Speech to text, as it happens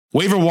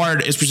Waiver Wire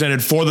is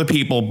presented for the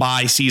people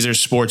by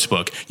Caesars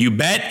Sportsbook. You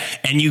bet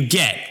and you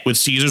get with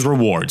Caesars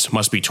Rewards.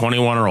 Must be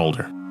 21 or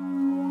older.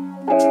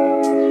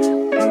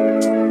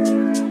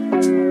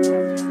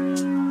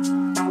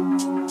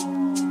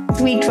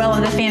 Week 12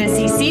 of the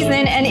fantasy season,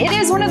 and it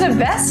is one of the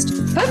best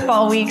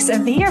football weeks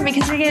of the year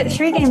because we get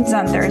 3 games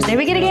on Thursday.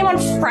 We get a game on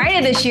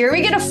Friday this year.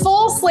 We get a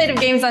full slate of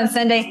games on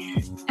Sunday,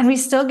 and we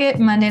still get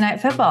Monday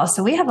Night Football.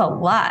 So we have a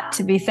lot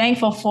to be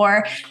thankful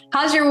for.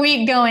 How's your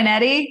week going,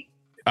 Eddie?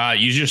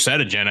 You just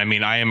said it, Jen. I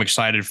mean, I am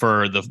excited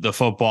for the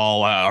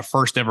football, our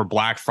first ever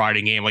Black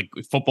Friday game, like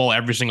football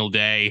every single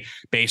day,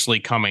 basically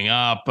coming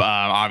up.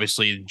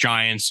 Obviously, the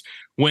Giants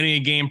winning a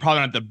game,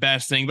 probably not the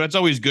best thing, but it's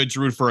always good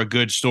to root for a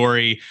good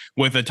story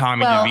with a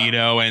Tommy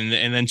DeVito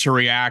and then to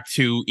react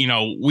to,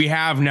 we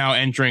have now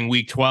entering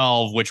week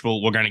 12, which we're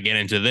going to get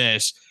into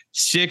this,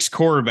 6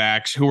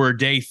 quarterbacks who are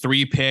day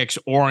 3 picks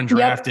or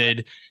undrafted.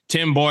 Yep.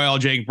 Tim Boyle,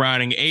 Jake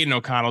Browning, Aiden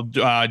O'Connell,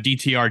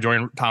 DTR,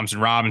 Jordan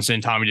Thompson-Robinson,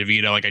 Tommy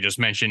DeVito, like I just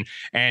mentioned,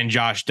 and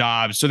Josh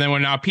Dobbs. So then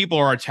when now people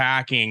are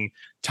attacking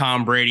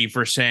Tom Brady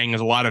for saying there's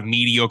a lot of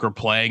mediocre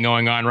play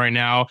going on right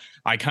now,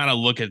 I kind of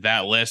look at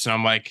that list and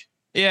I'm like,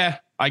 yeah,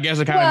 I guess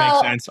it kind of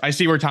makes sense. I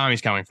see where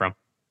Tommy's coming from.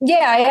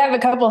 Yeah, I have a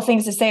couple of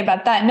things to say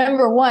about that.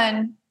 Number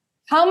one,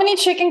 how many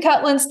chicken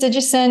cutlets did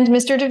you send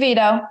Mr.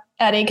 DeVito,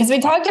 Eddie? Because we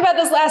talked about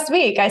this last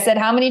week. I said,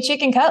 how many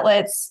chicken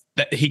cutlets?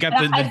 He got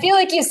I feel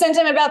like you sent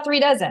him about 3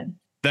 dozen.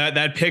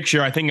 That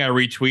picture, I think I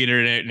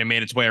retweeted it and it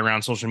made its way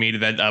around social media.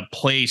 That a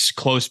place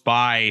close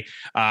by,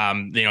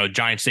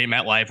 Giant State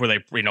MetLife where they,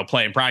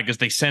 play and practice.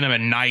 They sent him a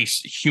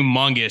nice,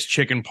 humongous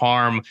chicken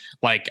parm.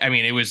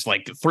 It was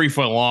like 3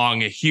 foot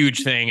long, a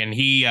huge thing. And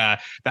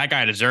that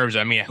guy deserves it.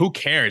 I mean, who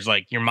cares?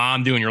 Like your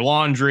mom doing your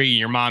laundry,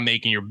 your mom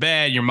making your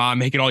bed, your mom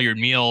making all your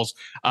meals.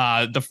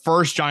 The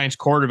first Giants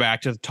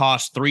quarterback to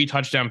toss 3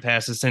 touchdown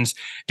passes since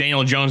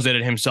Daniel Jones did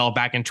it himself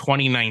back in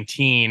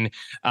 2019.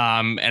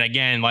 And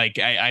again,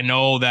 I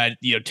know that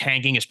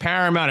tanking is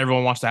paramount.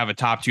 Everyone wants to have a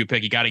top 2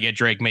 pick. You got to get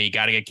Drake May. You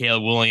got to get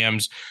Caleb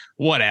Williams.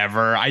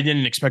 Whatever. I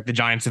didn't expect the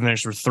Giants to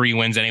finish with 3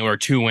 wins anyway, or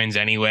 2 wins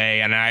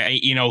anyway. And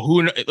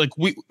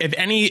if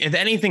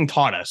anything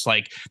taught us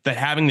that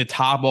having the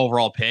top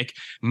overall pick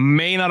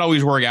may not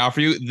always work out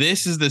for you.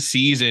 This is the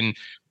season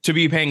to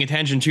be paying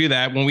attention to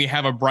that when we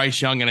have a Bryce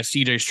Young and a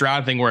CJ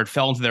Stroud thing where it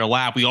fell into their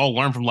lap. We all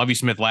learned from Lovie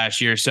Smith last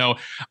year. So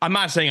I'm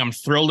not saying I'm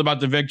thrilled about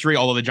the victory,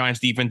 although the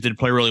Giants defense did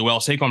play really well.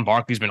 Saquon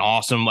Barkley's been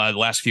awesome the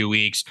last few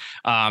weeks.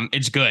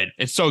 It's good.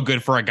 It's so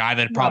good for a guy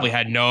that probably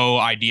had no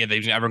idea that he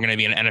was ever going to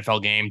be in an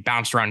NFL game,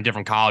 bounced around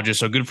different colleges.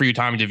 So good for you,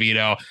 Tommy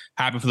DeVito.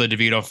 Happy for the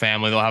DeVito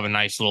family. They'll have a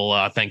nice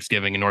little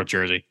Thanksgiving in North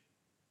Jersey.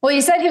 Well,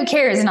 you said who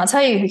cares, and I'll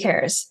tell you who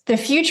cares. The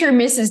future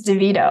Mrs.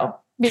 DeVito.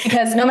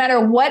 Because no matter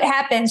what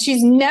happens,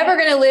 she's never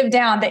going to live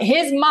down that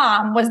his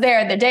mom was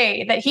there the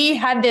day that he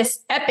had this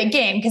epic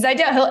game. Because I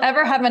doubt he'll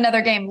ever have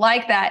another game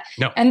like that.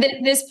 No. And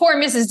this poor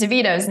Mrs.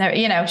 DeVito's never,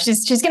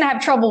 she's going to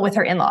have trouble with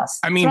her in-laws.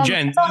 I mean,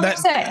 Jen,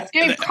 it's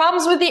going to be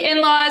problems with the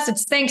in-laws.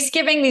 It's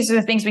Thanksgiving. These are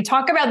the things we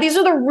talk about. These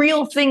are the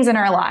real things in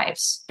our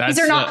lives. These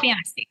are not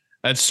fantasy.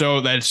 That's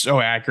so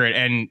accurate.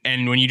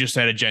 And when you just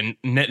said it, Jen,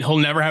 he'll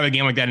never have a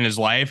game like that in his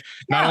life.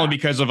 Not only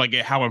because of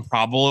how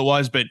improbable it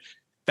was, but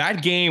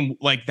that game,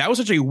 that was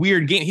such a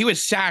weird game. He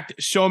was sacked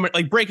so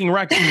many, breaking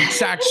records,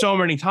 sacked so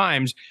many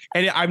times.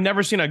 And I've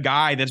never seen a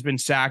guy that's been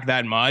sacked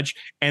that much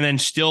and then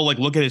still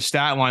look at his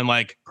stat line,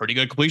 pretty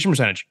good completion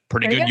percentage,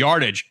 pretty good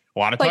yardage, a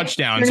lot of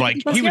touchdowns.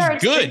 He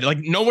was good.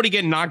 Nobody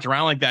getting knocked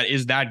around like that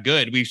is that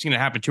good. We've seen it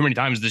happen too many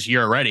times this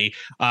year already.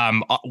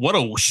 What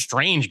a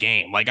strange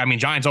game.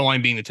 Giants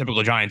O-line being the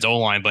typical Giants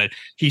O-line, but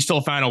he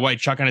still found a way,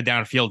 chucking it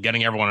downfield,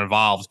 getting everyone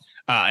involved.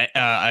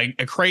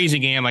 A crazy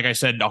game, like I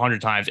said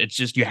 100 times. It's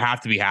just you have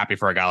to be happy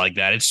for a guy like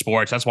that. It's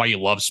sports. That's why you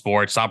love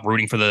sports. Stop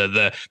rooting for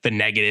the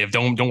negative.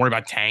 Don't worry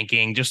about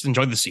tanking. Just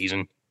enjoy the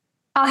season.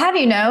 I'll have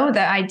you know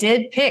that I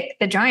did pick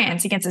the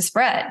Giants against the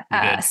spread.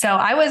 So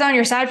I was on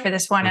your side for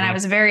this one, and I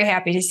was very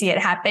happy to see it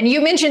happen. You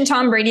mentioned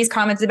Tom Brady's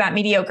comments about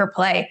mediocre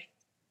play.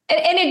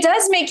 And it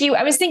does make you,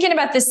 I was thinking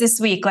about this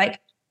week,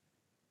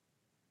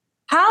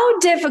 how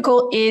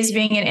difficult is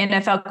being an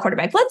NFL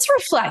quarterback? Let's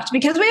reflect,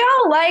 because we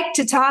all like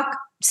to talk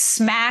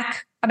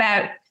smack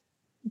about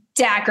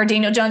Dak or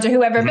Daniel Jones or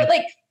whoever, but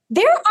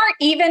there aren't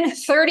even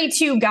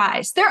 32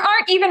 guys. There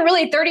aren't even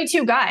really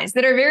 32 guys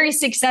that are very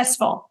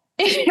successful,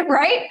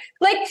 right?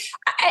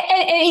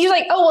 And you're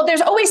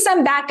there's always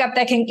some backup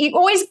you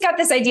always got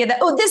this idea that,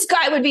 this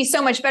guy would be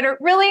so much better.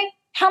 Really?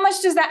 How much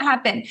does that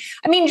happen?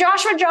 I mean,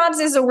 Joshua Dobbs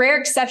is a rare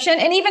exception.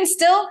 And even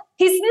still,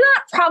 he's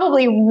not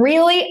probably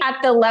really at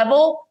the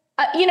level,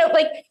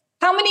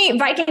 how many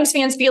Vikings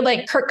fans feel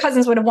like Kirk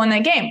Cousins would have won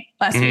that game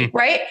last week,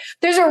 right?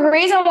 There's a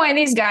reason why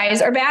these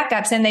guys are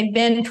backups, and they've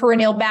been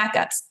perennial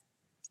backups.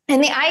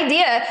 And the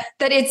idea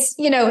that it's,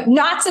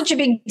 not such a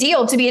big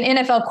deal to be an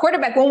NFL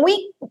quarterback when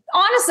we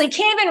honestly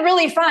can't even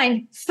really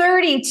find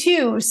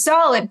 32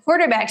 solid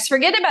quarterbacks,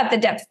 forget about the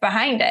depth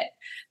behind it.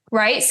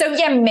 right? So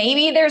yeah,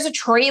 maybe there's a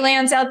Trey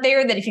Lance out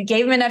there that if you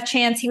gave him enough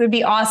chance, he would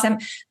be awesome.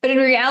 But in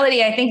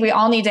reality, I think we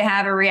all need to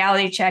have a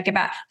reality check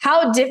about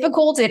how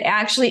difficult it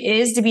actually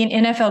is to be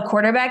an NFL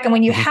quarterback. And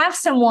when you have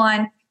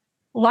someone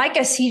like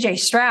a CJ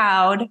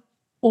Stroud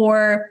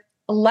or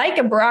like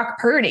a Brock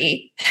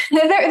Purdy,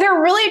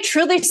 they're really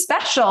truly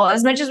special.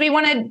 As much as we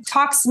want to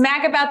talk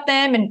smack about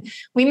them and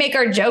we make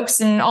our jokes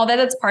and all that,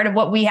 that's part of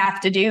what we have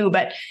to do.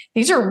 But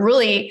these are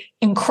really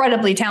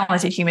incredibly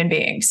talented human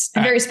beings,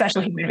 and very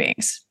special human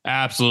beings.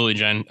 Absolutely,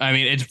 Jen. I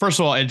mean, first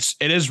of all, it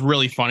is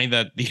really funny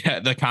that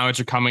the comments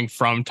are coming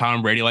from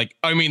Tom Brady. Like,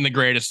 I mean, the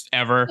greatest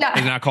ever. Yeah.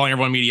 He's not calling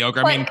everyone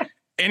mediocre. I mean,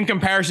 in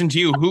comparison to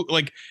you, who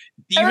like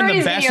even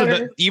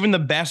the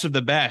best of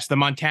the best, the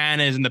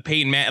Montanas and the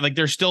Peyton Man, like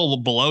they're still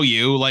below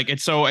you. Like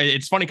it's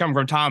funny coming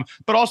from Tom,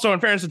 but also in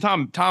fairness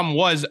to Tom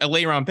was a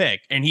late round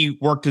pick and he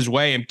worked his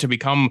way to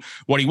become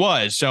what he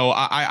was. So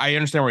I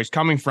understand where he's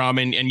coming from.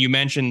 And you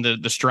mentioned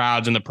the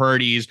Strouds and the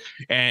Purdys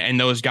and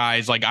those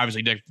guys, like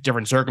obviously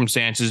different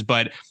circumstances,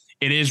 but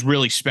it is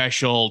really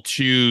special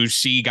to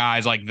see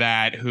guys like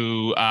that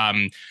who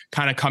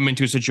kind of come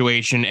into a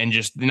situation and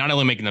just not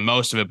only making the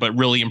most of it, but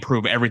really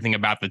improve everything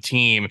about the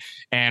team.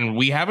 And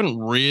we haven't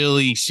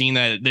really seen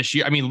that this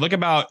year. I mean, look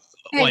about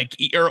like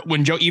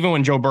when Joe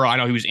Burrow, I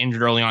know he was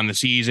injured early on in the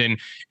season and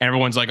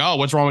everyone's like, oh,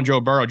 what's wrong with Joe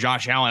Burrow?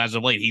 Josh Allen as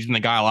of late, he's been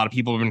the guy a lot of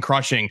people have been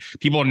crushing.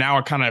 People now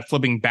are kind of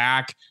flipping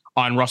back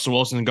on Russell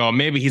Wilson and go,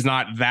 maybe he's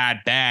not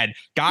that bad.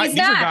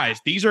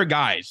 These are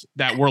guys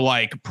that were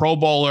like Pro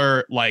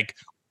Bowler, like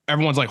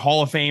everyone's like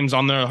Hall of Fame's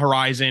on the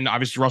horizon.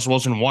 Obviously, Russell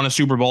Wilson won a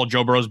Super Bowl.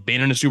 Joe Burrow's been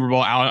in a Super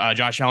Bowl.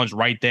 Josh Allen's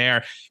right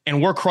there. And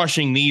we're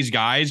crushing these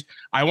guys.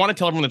 I want to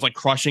tell everyone that's like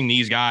crushing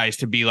these guys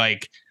to be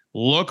like,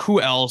 look who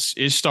else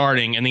is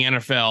starting in the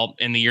NFL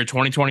in the year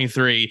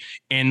 2023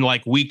 in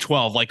like week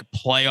 12, like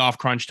playoff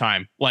crunch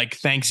time, like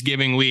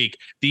Thanksgiving week.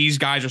 These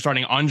guys are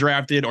starting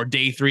undrafted or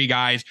day 3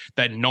 guys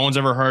that no one's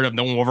ever heard of.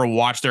 No one will ever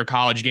watch their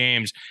college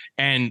games.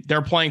 And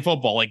they're playing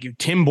football. Like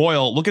Tim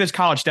Boyle, look at his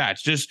college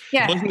stats. Just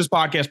listen to this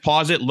podcast,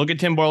 pause it, look at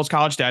Tim Boyle's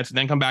college stats, and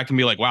then come back and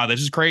be like, wow,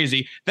 this is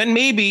crazy. Then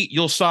maybe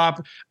you'll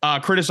stop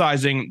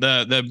criticizing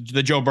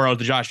the Joe Burrows,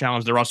 the Josh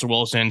Allens, the Russell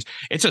Wilsons.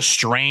 It's a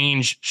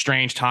strange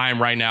time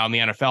right now in the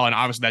NFL. And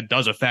obviously that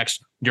does affect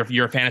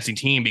your fantasy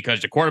team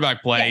because the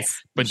quarterback play,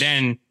 but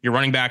then your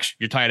running backs,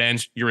 your tight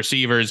ends, your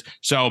receivers.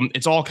 So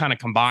it's all kind of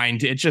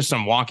combined. It's just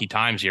some wonky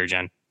times here,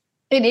 Jen.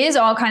 It is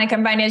all kind of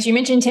combined. As you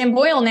mentioned, Tim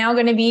Boyle now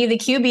going to be the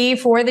QB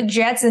for the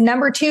Jets. The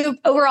number 2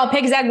 overall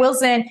pick, Zach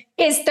Wilson,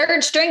 is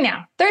third string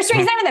now. Third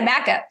string's not even the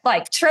backup.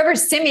 Like Trevor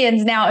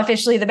Siemian's now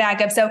officially the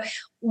backup. So,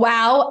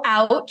 wow,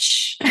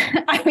 ouch.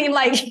 I mean,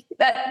 like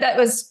that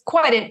was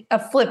quite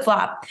a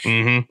flip-flop.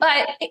 Mm-hmm.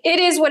 But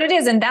it is what it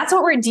is. And that's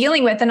what we're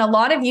dealing with. And a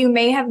lot of you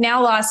may have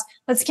now lost,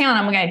 let's count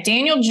them. We got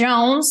Daniel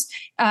Jones,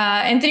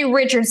 Anthony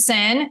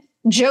Richardson,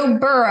 Joe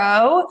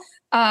Burrow,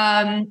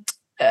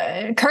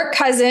 Kirk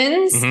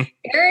Cousins,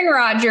 Aaron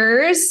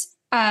Rodgers,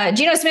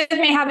 Geno Smith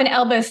may have an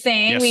elbow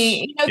thing.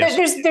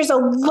 Yes. There's a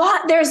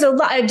lot. There's a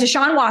lot.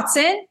 Deshaun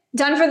Watson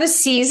done for the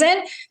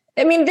season.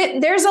 I mean,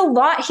 there's a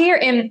lot here.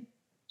 And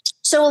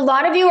so a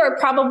lot of you are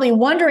probably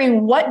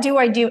wondering, what do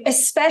I do?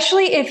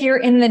 Especially if you're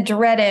in the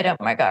dreaded, oh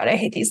my God, I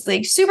hate these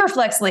leagues, super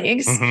flex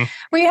leagues,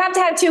 where you have to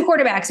have 2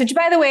 quarterbacks, which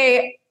by the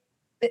way,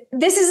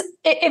 this is,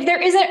 if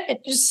there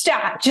isn't, just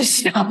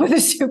stop with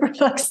the super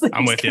flex leagues.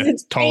 I'm with you.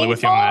 Totally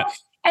with you on that.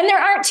 And there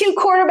aren't 2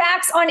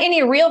 quarterbacks on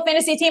any real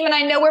fantasy team. And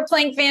I know we're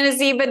playing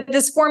fantasy, but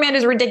this format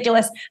is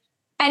ridiculous.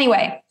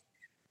 Anyway,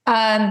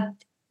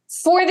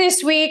 for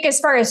this week, as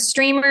far as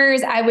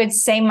streamers, I would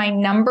say my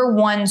number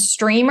 1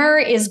 streamer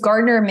is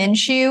Gardner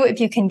Minshew,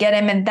 if you can get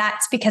him. And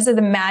that's because of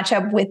the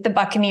matchup with the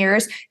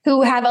Buccaneers,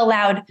 who have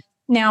allowed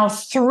now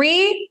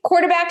 3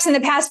 quarterbacks in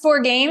the past 4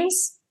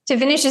 games to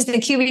finish as the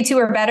QB2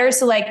 or better.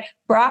 So like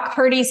Brock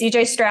Purdy,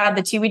 CJ Stroud,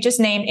 the 2 we just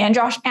named, and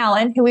Josh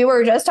Allen, who we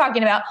were just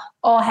talking about,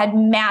 all had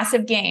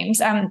massive games.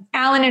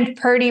 Allen and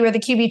Purdy were the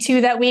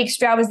QB2 that week.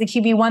 Stroud was the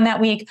QB1 that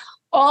week,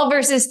 all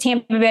versus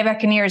Tampa Bay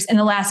Buccaneers in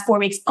the last 4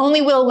 weeks.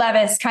 Only Will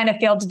Levis kind of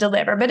failed to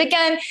deliver. But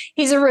again,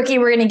 he's a rookie.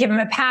 We're going to give him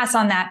a pass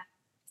on that.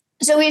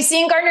 So we've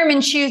seen Gardner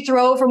Minshew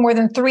throw for more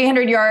than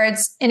 300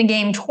 yards in a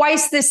game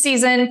twice this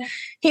season.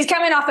 He's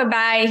coming off a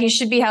bye. He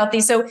should be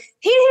healthy. So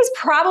he is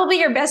probably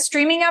your best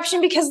streaming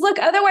option because look,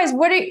 otherwise,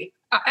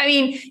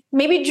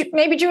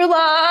 maybe Drew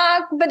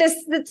Lock, but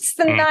it's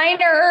the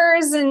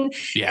Niners and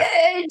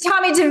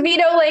Tommy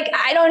DeVito. Like,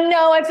 I don't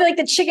know. I feel like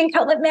the chicken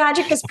cutlet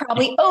magic is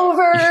probably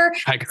over.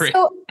 I agree.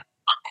 So,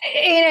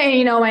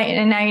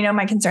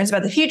 my concerns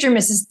about the future,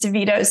 Mrs.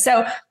 DeVito.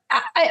 So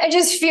I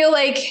just feel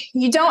like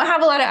you don't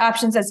have a lot of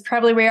options. That's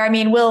probably where,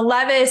 Will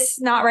Levis,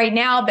 not right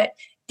now, but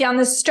down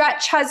the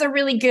stretch has a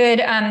really good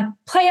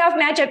playoff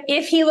matchup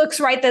if he looks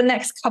right the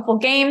next couple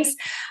games.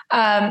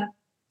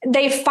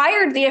 They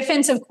fired the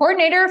offensive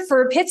coordinator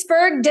for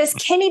Pittsburgh. Does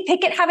Kenny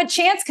Pickett have a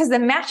chance? Because the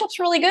matchup's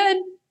really good.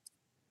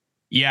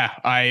 Yeah,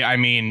 I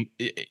mean,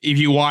 if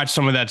you watch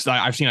some of that stuff,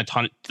 I've seen a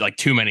ton, like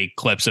too many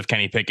clips of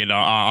Kenny Pickett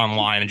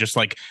online, and just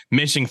like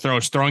missing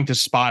throws, throwing to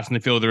spots in the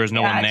field there is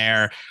no one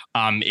there.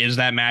 Is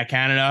that Matt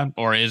Canada,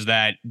 or is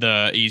that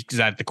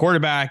the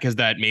quarterback? Is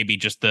that maybe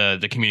just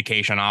the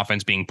communication on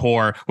offense being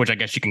poor, which I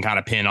guess you can kind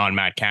of pin on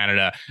Matt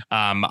Canada.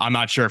 I'm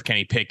not sure if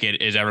Kenny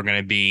Pickett is ever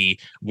going to be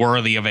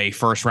worthy of a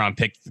first round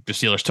pick. The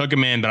Steelers took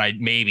him in, but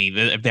maybe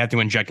if they have to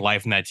inject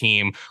life in that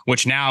team,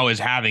 which now is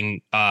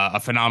having a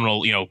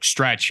phenomenal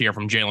stretch here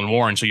from Jalen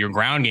Warren. So your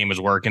ground game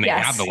is working. They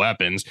have the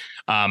weapons.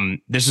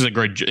 This is a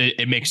great.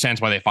 It makes sense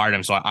why they fired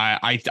him. So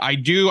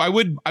I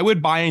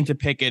would buy into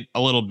Pickett a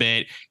little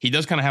bit. He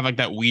does kind of have like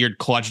that weird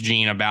clutch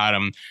gene about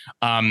him.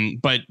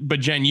 But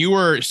Jen, you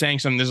were saying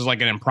something. This is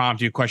like an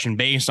impromptu question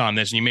based on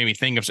this, and you made me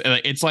think of.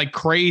 It's like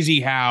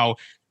crazy how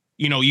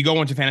you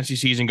go into fantasy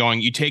season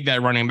going, you take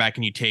that running back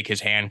and you take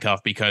his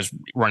handcuff because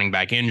running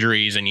back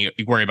injuries, and you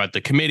worry about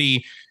the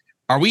committee.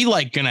 Are we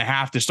like going to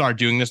have to start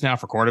doing this now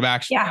for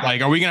quarterbacks? Yeah.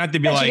 Like, are we going to have to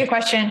be That's a good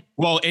question.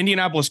 Well,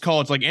 Indianapolis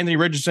Colts, like Anthony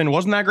Richardson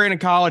wasn't that great in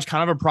college,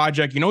 kind of a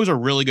project. Who's a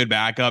really good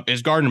backup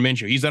is Gardner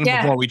Minshew. He's done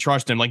it before. We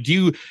trust him. Like,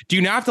 do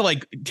you now have to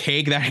like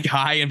take that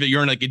guy if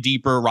you're in like a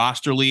deeper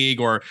roster league,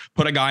 or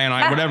put a guy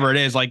on whatever it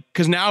is? Like,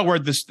 because now we're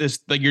this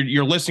like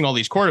you're listing all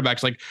these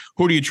quarterbacks. Like,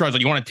 who do you trust?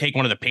 Like, you want to take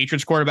one of the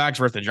Patriots quarterbacks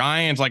versus the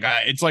Giants? Like,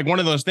 it's like one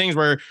of those things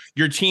where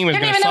your team is.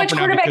 You don't even know which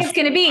quarterback it's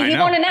going to be. He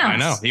won't announce. I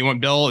know he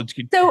went Bill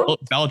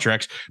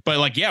Belichick's,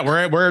 but like, yeah,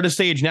 we're at a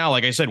stage now.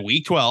 Like I said,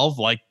 week 12,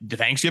 like the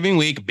Thanksgiving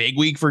week, big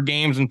week for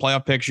games and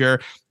playoff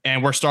picture.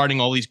 And we're starting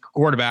all these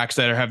quarterbacks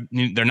that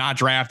they're not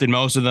drafted,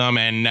 most of them.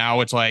 And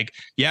now it's like,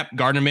 yep,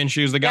 Gardner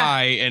Minshew's the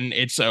guy. And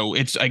it's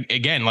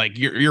again, like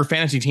your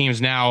fantasy team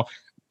is now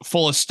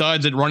full of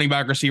studs at running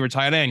back, receiver,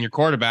 tight end, your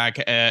quarterback,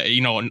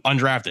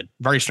 undrafted.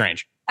 Very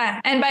strange.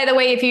 And by the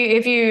way,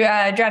 if you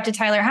drafted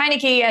Tyler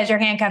Heineke as your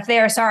handcuff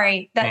there,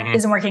 sorry, that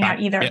isn't working out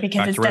either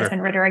because it's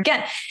Desmond Ridder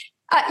again.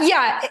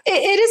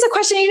 It is a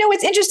question.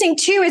 What's interesting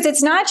too is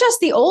it's not just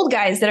the old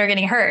guys that are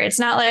getting hurt. It's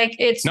not like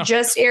it's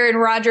just Aaron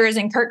Rodgers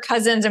and Kirk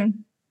Cousins, and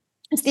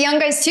it's the young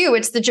guys too.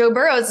 It's the Joe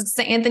Burrows, it's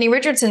the Anthony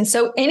Richardson.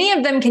 So any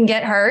of them can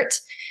get hurt.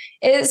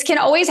 It can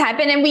always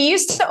happen. And we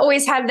used to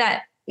always have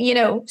that,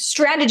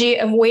 strategy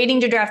of waiting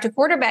to draft a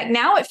quarterback.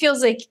 Now it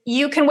feels like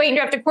you can wait and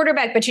draft a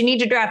quarterback, but you need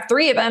to draft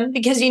 3 of them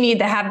because you need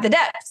to have the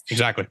depth.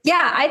 Exactly.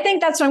 Yeah, I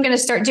think that's what I'm going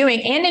to start doing.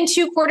 And in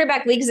 2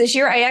 quarterback leagues this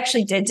year, I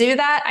actually did do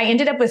that. I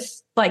ended up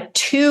with like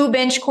 2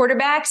 bench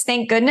quarterbacks,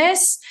 thank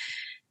goodness.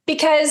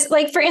 Because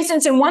like, for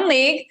instance, in one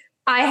league,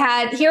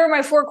 here are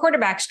my 4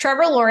 quarterbacks: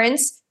 Trevor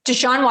Lawrence,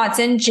 Deshaun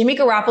Watson, Jimmy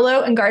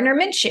Garoppolo, and Gardner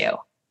Minshew.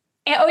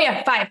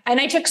 And, 5. And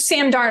I took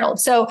Sam Darnold.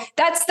 So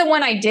that's the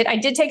one I did. I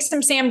did take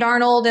some Sam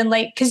Darnold, and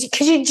like, cause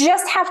you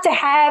just have to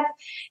have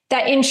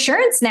that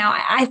insurance now.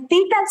 I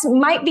think that's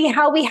might be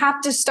how we have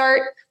to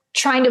start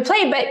trying to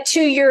play. But to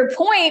your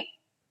point,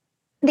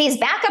 these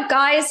backup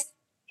guys,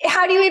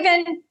 how do you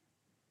even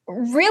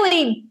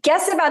really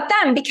guess about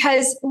them?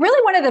 Because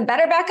really one of the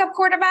better backup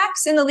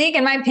quarterbacks in the league,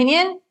 in my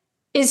opinion,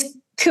 is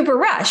Cooper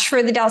Rush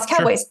for the Dallas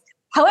Cowboys.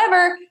 Sure.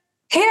 However,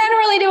 he doesn't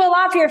really do a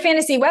lot for your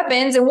fantasy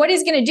weapons. And what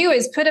he's going to do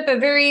is put up a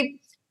very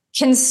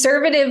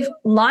conservative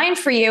line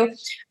for you.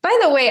 By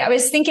the way, I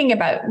was thinking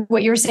about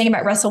what you were saying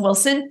about Russell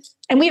Wilson.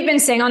 And we've been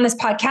saying on this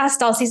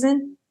podcast all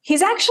season,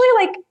 he's actually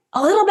like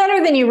a little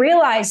better than you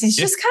realize. He's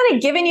just kind of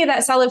giving you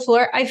that solid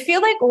floor. I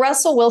feel like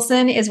Russell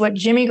Wilson is what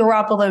Jimmy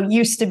Garoppolo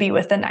used to be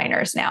with the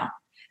Niners now.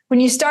 When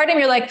you start him,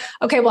 you're like,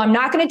 okay, well, I'm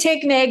not going to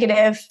take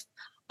negative.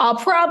 I'll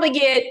probably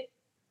get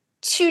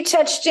 2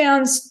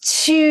 touchdowns,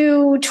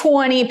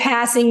 220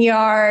 passing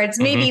yards,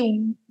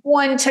 maybe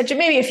 1 touch,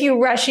 maybe a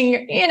few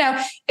rushing,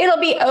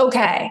 it'll be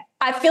okay.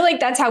 I feel like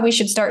that's how we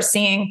should start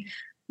seeing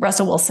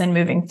Russell Wilson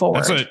moving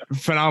forward. That's a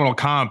phenomenal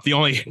comp. The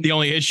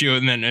only issue,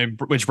 and then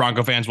which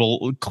Bronco fans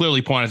will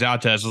clearly point us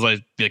out to us, is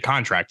like the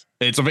contract.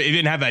 If it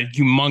didn't have that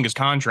humongous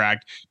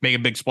contract, make a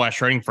big splash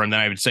trading for him, then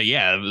I would say,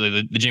 yeah,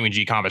 the Jimmy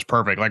G comp is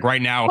perfect. Like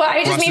right now, well,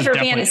 I just mean for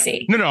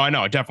fantasy. No, I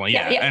know, definitely,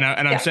 yeah.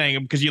 And I'm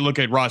saying, because you look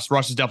at Russ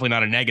is definitely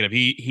not a negative.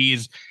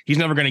 He's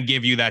never going to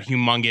give you that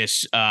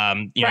humongous, a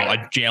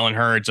Jalen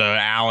Hurts, a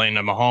Allen,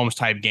 a Mahomes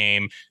type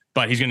game.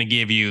 But he's going to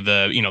give you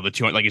the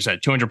 200, like you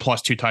said, 200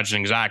 plus 2 touches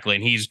exactly.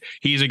 And he's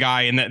a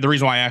guy. And the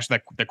reason why I asked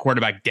the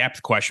quarterback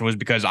depth question was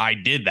because I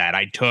did that.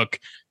 I took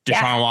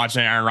Deshaun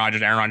Watson, Aaron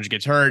Rodgers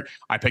gets hurt.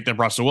 I picked up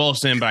Russell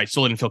Wilson, but I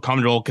still didn't feel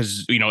comfortable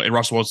because,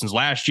 Russell Wilson's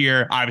last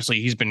year,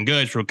 obviously he's been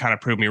good, so kind of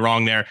proved me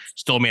wrong there.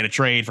 Still made a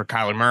trade for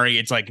Kyler Murray.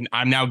 It's like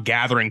I'm now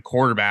gathering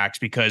quarterbacks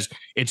because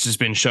it's just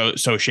been so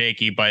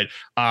shaky. But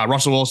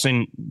Russell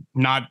Wilson,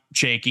 not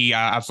shaky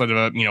outside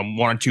of 1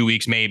 or 2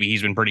 weeks, maybe.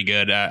 He's been pretty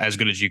good, as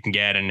good as you can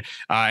get. And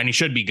he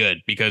should be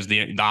good because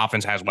the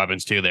offense has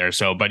weapons too there.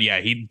 So, but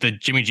yeah, the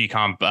Jimmy G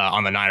comp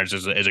on the Niners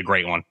is a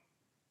great one.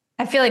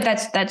 I feel like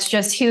that's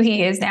just who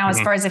he is now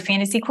as far as a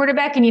fantasy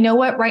quarterback. And you know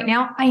what? Right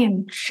now, I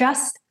am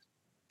just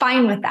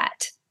fine with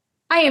that.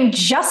 He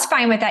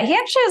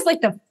actually has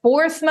like the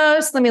 4th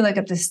most. Let me look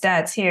up the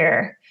stats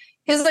here.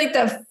 He's like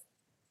the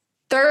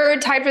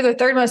tied for the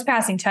third most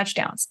passing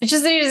touchdowns. It's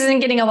just that he isn't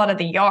getting a lot of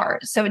the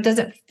yards. So it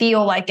doesn't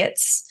feel like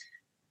it's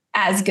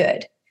as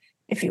good,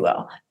 if you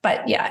will.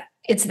 But yeah,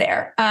 it's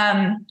there.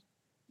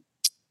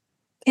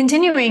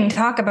 Continuing to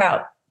talk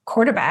about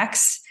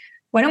quarterbacks,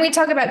 why don't we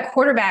talk about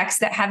quarterbacks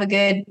that have a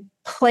good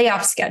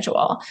playoff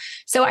schedule?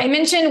 So I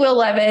mentioned Will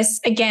Levis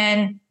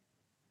again.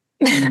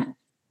 I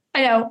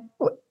know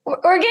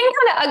we're getting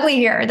kind of ugly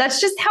here. That's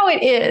just how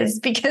it is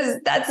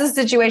because that's the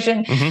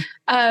situation.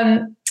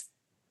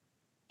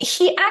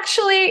 He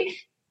actually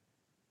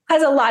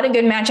has a lot of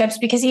good matchups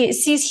because he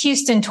sees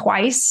Houston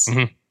twice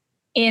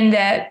in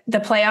the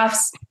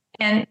playoffs,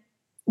 and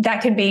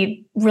that could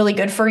be really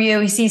good for you.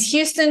 He sees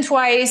Houston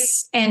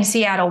twice and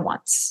Seattle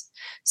once.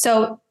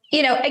 So,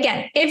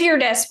 again, if you're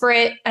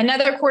desperate,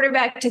 another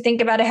quarterback to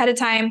think about ahead of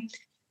time,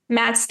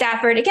 Matt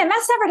Stafford. Again,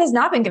 Matt Stafford has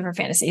not been good for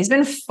fantasy. He's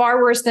been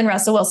far worse than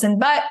Russell Wilson,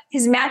 but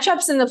his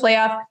matchups in the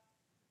playoff,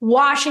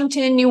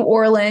 Washington, New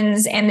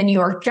Orleans, and the New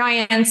York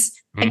Giants.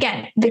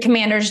 Again, the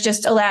Commanders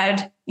just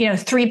allowed,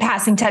 3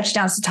 passing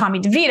touchdowns to Tommy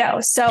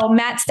DeVito. So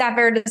Matt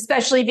Stafford,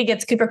 especially if he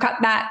gets Cooper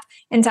Kupp back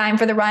in time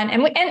for the run.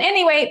 And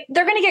anyway,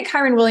 they're going to get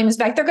Kyron Williams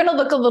back. They're going to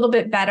look a little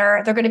bit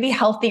better. They're going to be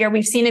healthier.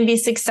 We've seen him be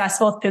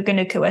successful with Puka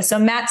Nacua. So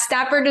Matt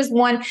Stafford is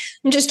one.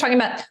 I'm just talking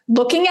about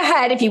looking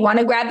ahead if you want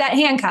to grab that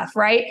handcuff,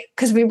 right?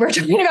 Because we were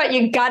talking about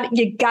you got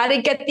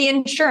to get the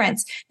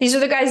insurance. These are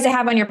the guys to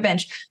have on your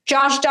bench.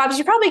 Josh Dobbs,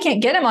 you probably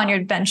can't get him on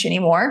your bench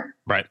anymore.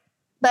 Right.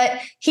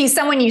 But he's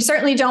someone you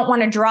certainly don't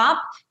want to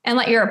drop and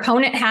let your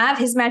opponent have.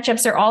 His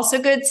matchups are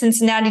also good.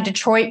 Cincinnati,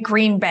 Detroit,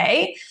 Green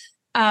Bay.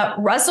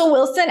 Russell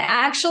Wilson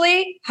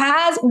actually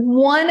has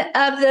one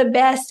of the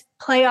best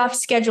playoff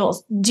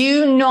schedules.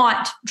 Do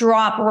not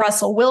drop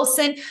Russell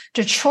Wilson.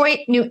 Detroit,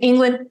 New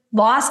England,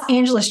 Los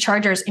Angeles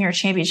Chargers in your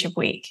championship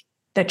week.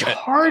 The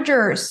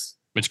Chargers.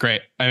 It's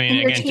great. I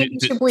mean, again,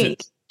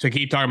 to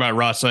keep talking about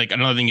Russ, like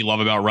another thing you love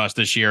about Russ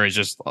this year is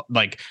just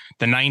like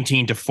the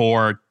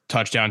 19-4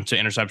 touchdown to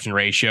interception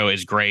ratio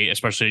is great,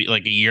 especially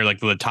like a year like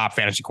the top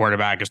fantasy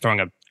quarterback is throwing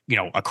a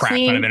crap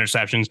ton of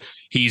interceptions.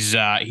 He's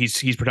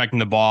protecting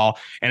the ball,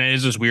 and it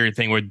is this weird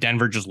thing where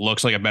Denver just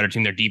looks like a better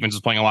team. Their defense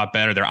is playing a lot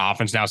better. Their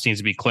offense now seems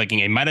to be clicking.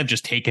 It might have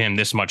just taken him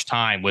this much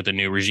time with the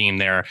new regime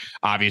there,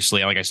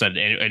 obviously, like I said,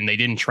 and they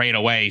didn't trade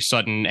away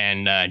Sutton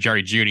and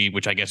Jerry Jeudy,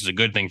 which I guess is a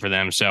good thing for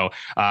them. So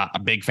a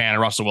big fan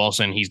of Russell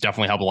Wilson. He's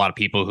definitely helped a lot of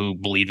people who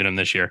believed in him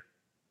this year.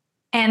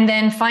 And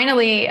then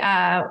finally,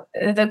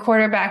 the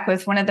quarterback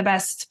with one of the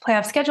best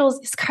playoff schedules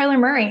is Kyler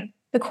Murray,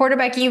 the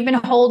quarterback you've been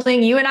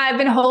holding, you and I have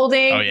been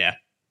holding. Oh, yeah.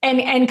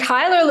 And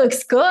Kyler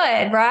looks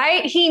good,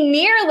 right? He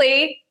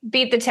nearly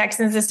beat the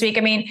Texans this week.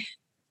 I mean,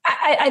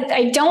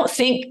 I don't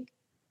think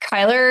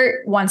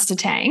Kyler wants to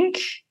tank,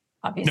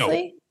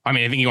 obviously. No. I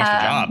mean, I think he wants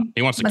the job.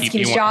 He wants to keep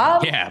his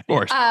job. Yeah, of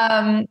course.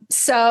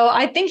 So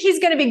I think he's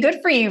going to be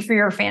good for you for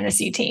your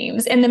fantasy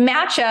teams. And the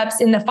matchups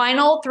in the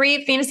final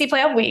 3 fantasy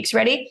playoff weeks,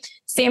 ready?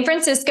 San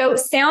Francisco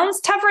sounds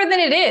tougher than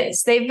it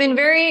is. They've been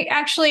very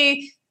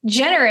actually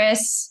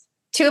generous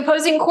to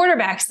opposing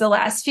quarterbacks the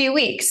last few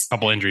weeks.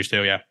 Couple injuries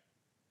too, yeah.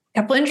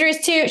 Couple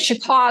injuries too.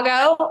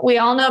 Chicago, we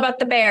all know about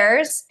the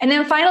Bears. And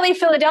then finally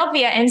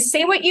Philadelphia. And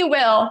say what you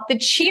will, the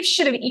Chiefs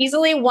should have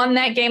easily won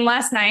that game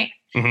last night.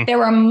 There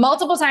were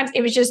multiple times.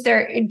 It was just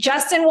there.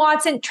 Justin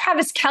Watson,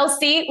 Travis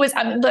Kelce was,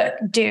 look,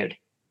 dude,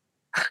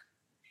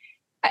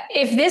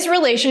 if this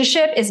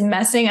relationship is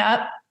messing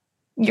up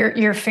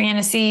your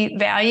fantasy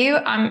value,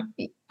 I'm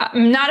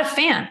not a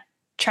fan,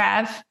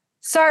 Trav.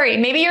 Sorry,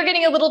 maybe you're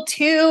getting a little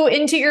too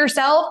into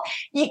yourself.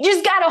 You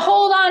just got to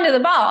hold on to the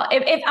ball.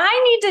 If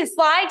I need to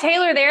fly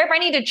Taylor there, if I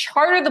need to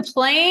charter the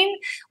plane,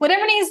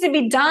 whatever needs to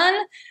be done,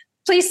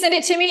 please send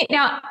it to me.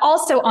 Now,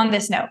 also on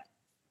this note,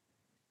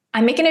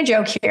 I'm making a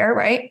joke here,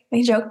 right?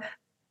 A joke.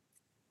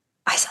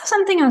 I saw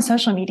something on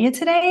social media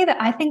today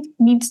that I think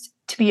needs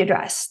to be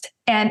addressed.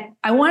 And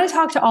I want to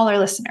talk to all our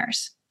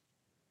listeners.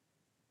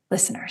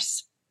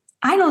 Listeners,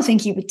 I don't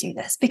think you would do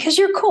this because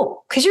you're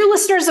cool, because you're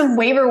listeners of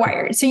Waiver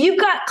Wire. So you've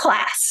got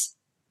class.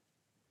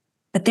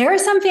 But there are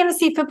some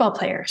fantasy football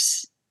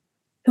players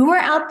who are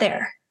out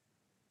there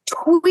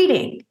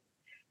tweeting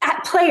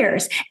at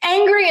players,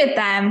 angry at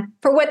them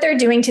for what they're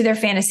doing to their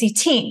fantasy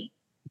team.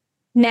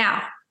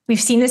 Now, we've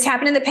seen this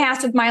happen in the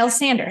past with Miles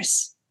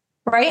Sanders,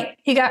 right?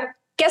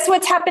 Guess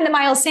what's happened to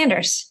Miles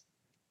Sanders?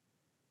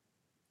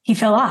 He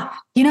fell off.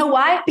 You know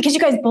why? Because you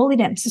guys bullied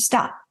him. So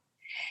stop.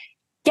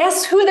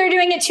 Guess who they're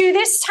doing it to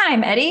this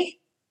time,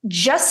 Eddie?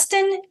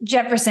 Justin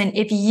Jefferson.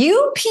 If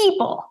you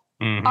people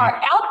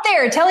are out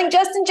there telling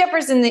Justin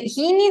Jefferson that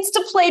he needs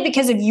to play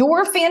because of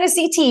your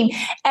fantasy team,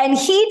 and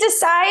he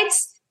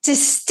decides to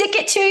stick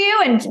it to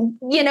you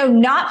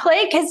and, not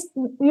play, because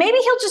maybe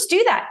he'll just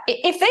do that.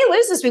 If they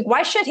lose this week,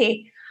 why should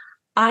he?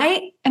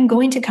 I am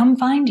going to come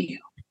find you.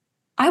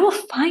 I will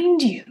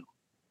find you.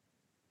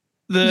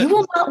 You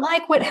will not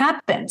like what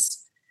happens.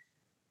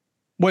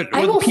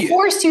 I will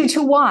force you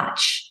to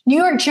watch New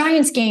York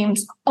Giants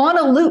games on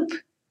a loop.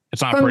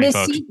 It's not pretty,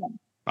 folks. Season.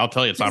 I'll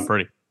tell you, it's not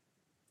pretty.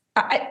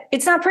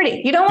 It's not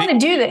pretty. You don't want to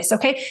do this,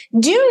 okay?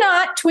 Do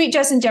not tweet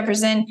Justin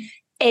Jefferson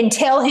and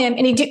tell him,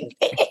 and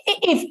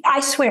if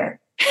I swear.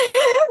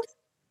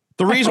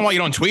 The reason why you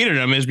don't tweet at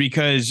him is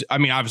because, I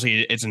mean,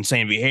 obviously it's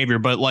insane behavior,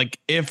 but like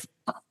if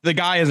the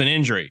guy has an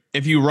injury,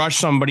 if you rush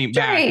somebody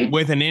back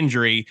with an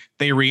injury,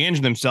 they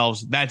re-injure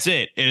themselves. That's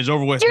it. It is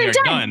over with. They're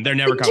done. They're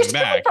never coming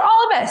back. For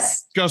all of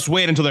us. Just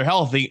wait until they're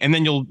healthy, and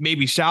then you'll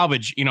maybe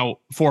salvage, 4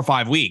 or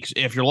 5 weeks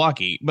if you're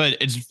lucky. But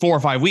it's 4 or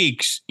 5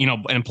 weeks,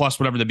 and plus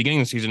whatever the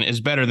beginning of the season is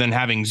better than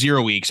having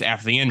 0 weeks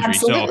after the injury.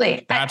 Absolutely.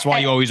 So that's why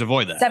you always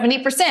avoid that.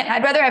 70%.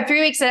 I'd rather have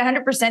 3 weeks at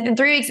 100% than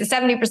 3 weeks at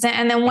 70%,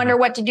 and then wonder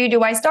what to do.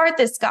 Do I start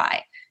this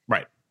guy?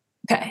 Right.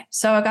 Okay,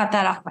 so I got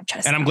that off my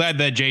chest. And I'm glad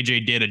that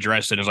JJ did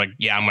address it. It's like,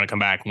 yeah, I'm going to come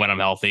back when I'm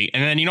healthy.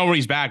 And then, when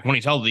he's back, when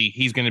he's healthy,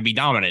 he's going to be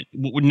dominant.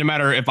 No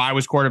matter if I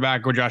was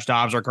quarterback or Josh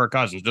Dobbs or Kirk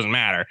Cousins, doesn't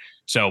matter.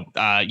 So,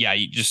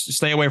 you just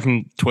stay away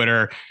from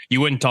Twitter.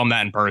 You wouldn't tell him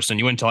that in person.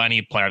 You wouldn't tell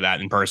any player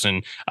that in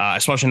person,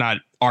 especially not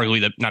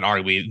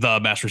arguably the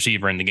best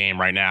receiver in the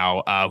game right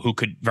now, who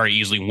could very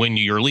easily win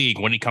you your league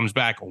when he comes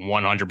back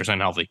 100%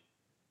 healthy.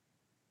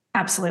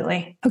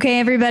 Absolutely.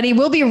 Okay, everybody,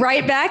 we'll be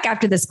right back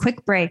after this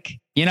quick break.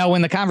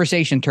 When the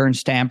conversation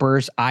turns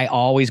stampers, I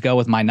always go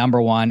with my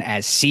number one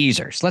as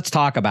Caesars. Let's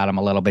talk about them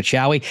a little bit,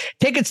 shall we?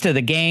 Tickets to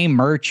the game,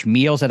 merch,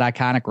 meals at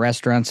iconic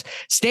restaurants,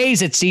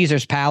 stays at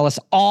Caesars Palace.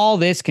 All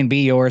this can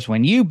be yours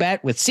when you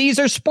bet with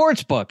Caesars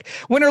Sportsbook.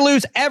 Win or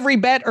lose, every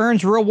bet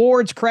earns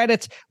rewards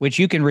credits, which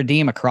you can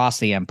redeem across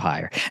the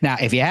empire. Now,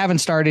 if you haven't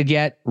started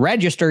yet,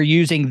 register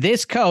using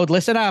this code.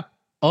 Listen up,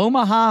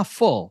 Omaha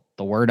Full.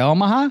 The word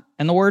Omaha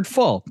and the word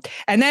full.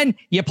 And then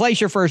you place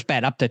your first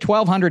bet up to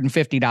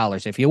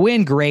 $1,250. If you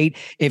win, great.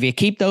 If you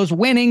keep those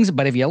winnings,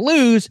 but if you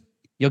lose,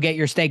 you'll get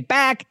your stake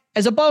back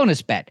as a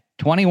bonus bet.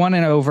 21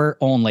 and over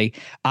only.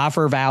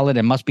 Offer valid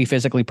and must be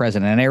physically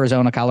present in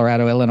Arizona,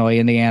 Colorado, Illinois,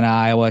 Indiana,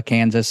 Iowa,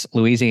 Kansas,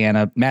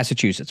 Louisiana,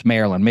 Massachusetts,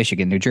 Maryland,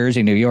 Michigan, New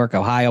Jersey, New York,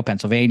 Ohio,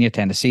 Pennsylvania,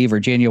 Tennessee,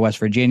 Virginia, West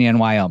Virginia, and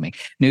Wyoming.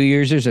 New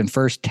users and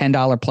first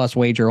 $10 plus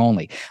wager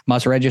only.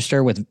 Must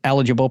register with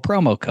eligible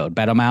promo code.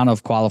 Bet amount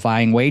of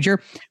qualifying wager.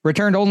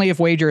 Returned only if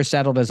wager is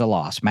settled as a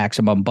loss.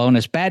 Maximum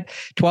bonus bet,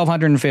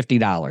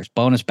 $1,250.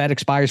 Bonus bet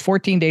expires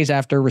 14 days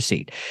after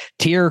receipt.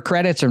 Tier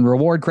credits and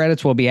reward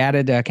credits will be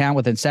added to account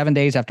within 7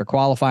 days after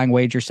qualifying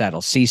wager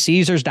settles. See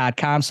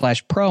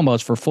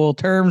Caesars.com/promos for full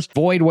terms.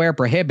 Void where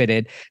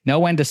prohibited. Know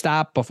when to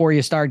stop before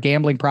you start.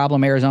 Gambling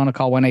problem, Arizona,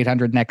 call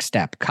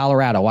 1-800-NEXT-STEP.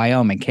 Colorado,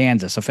 Wyoming,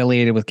 Kansas,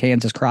 affiliated with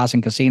Kansas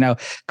Crossing Casino,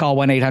 call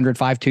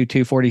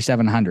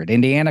 1-800-522-4700.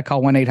 Indiana,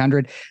 call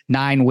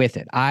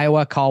 1-800-9-WITH-IT.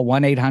 Iowa, call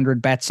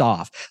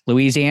 1-800-BETS-OFF.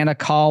 Louisiana,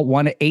 call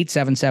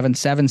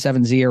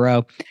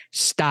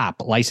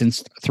 1-877-770-STOP.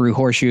 Licensed through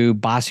Horseshoe,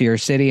 Bossier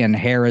City, and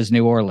Harrah's,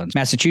 New Orleans.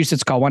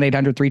 Massachusetts, call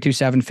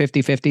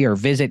 1-800-327-5050 or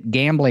visit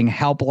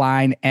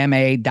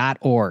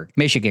gamblinghelplinema.org.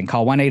 Michigan,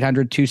 call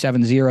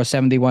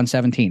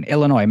 1-800-270-7117.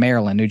 Illinois,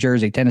 Maryland, New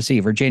Jersey, Tennessee,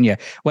 Virginia,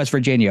 West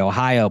Virginia,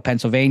 Ohio,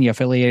 Pennsylvania,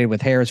 affiliated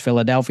with Harrah's,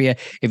 Philadelphia.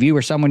 If you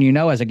or someone you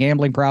know has a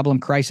gambling problem,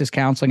 crisis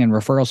counseling and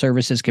referral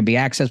services can be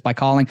accessed by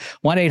calling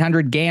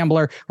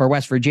 1-800-GAMBLER or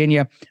West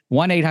Virginia,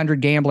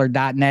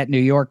 1-800-GAMBLER.net. New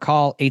York,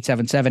 call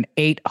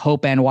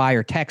 877-8-HOPE-NY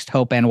or text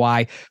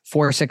HOPE-NY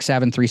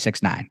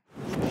 467-369.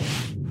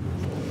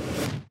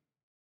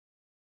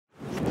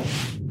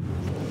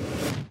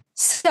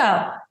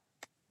 So,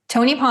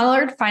 Tony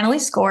Pollard finally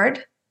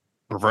scored.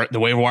 The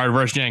waiver wire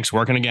reverse jinx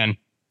working again.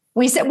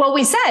 We said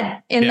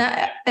in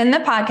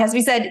the podcast,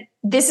 we said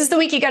this is the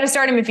week you got to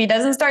start him. If he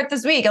doesn't start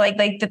this week, like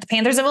the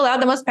Panthers have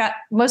allowed the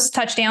most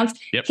touchdowns.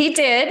 Yep. He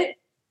did.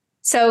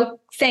 So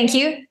thank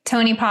you,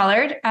 Tony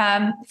Pollard.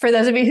 For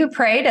those of you who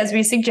prayed, as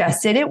we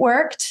suggested, it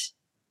worked.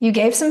 You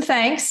gave some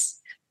thanks.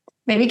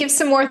 Maybe give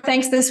some more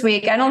thanks this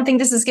week. I don't think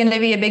this is going to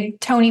be a big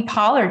Tony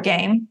Pollard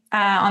game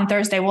on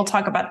Thursday. We'll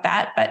talk about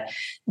that, but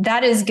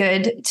that is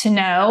good to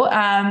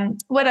know.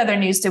 What other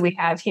news do we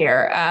have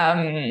here?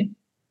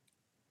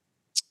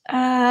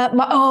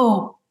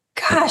 Oh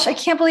gosh, I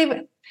can't believe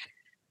it.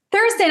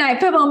 Thursday night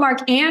football,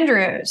 Mark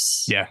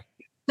Andrews. Yeah.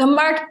 The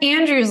Mark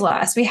Andrews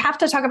loss. We have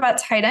to talk about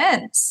tight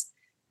ends.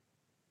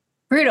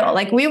 Brutal.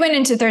 Like we went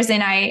into Thursday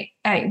night.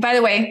 By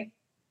the way,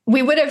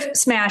 we would have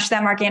smashed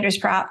that Mark Andrews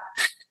prop.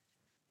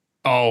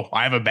 Oh,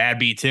 I have a bad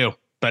beat too,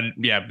 but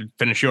yeah,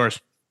 finish yours.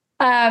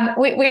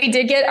 We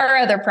did get our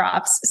other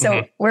props,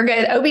 so we're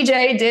good.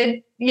 OBJ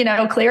did,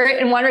 clear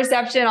it in one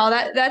reception, all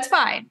that. That's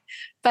fine.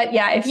 But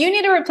yeah, if you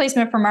need a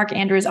replacement for Mark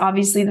Andrews,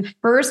 obviously the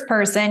first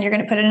person you're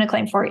going to put in a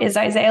claim for is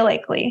Isaiah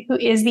Likely, who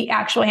is the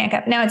actual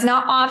handcuff. Now, it's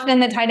not often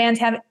that tight ends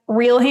have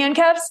real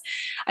handcuffs.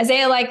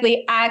 Isaiah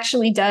Likely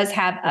actually does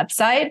have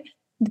upside.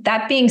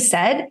 That being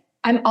said,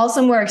 I'm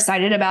also more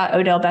excited about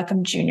Odell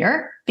Beckham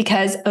Jr.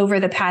 because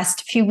over the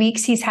past few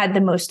weeks, he's had the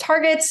most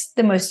targets,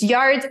 the most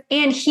yards,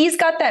 and he's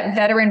got that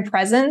veteran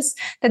presence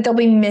that they'll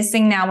be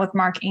missing now with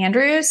Mark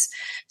Andrews.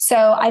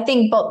 So I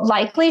think both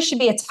Likely should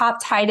be a top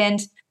tight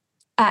end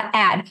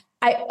add.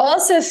 I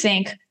also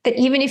think that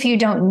even if you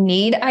don't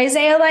need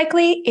Isaiah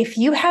Likely, if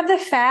you have the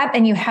fab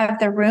and you have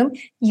the room,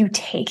 you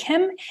take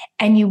him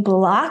and you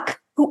block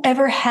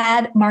whoever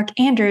had Mark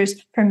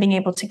Andrews from being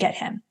able to get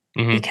him.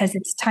 because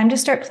it's time to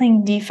start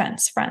playing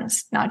defense,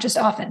 friends, not just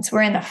offense.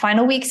 We're in the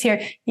final weeks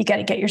here. You got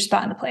to get your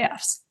spot in the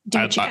playoffs. Do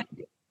what you got to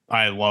do.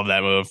 I love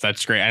that move.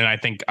 That's great. And I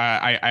think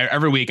I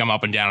every week I'm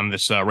up and down on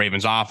this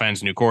Ravens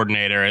offense, new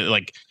coordinator.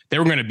 Like they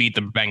were going to beat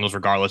the Bengals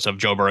regardless of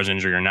Joe Burrow's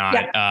injury or not.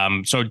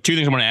 Yeah. So two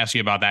things I want to ask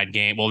you about that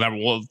game.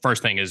 Well,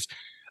 first thing is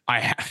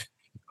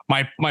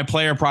my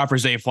player prop for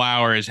Zay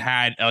Flowers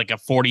had like a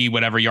 40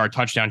 whatever yard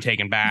touchdown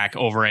taken back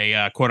over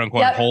a quote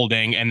unquote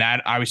holding, and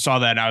that I saw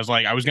that and I was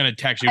like, I was going to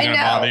text you, going to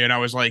bother you, and I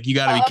was like, you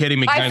got to be kidding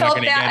me. I felt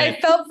that. I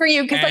felt for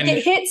you because like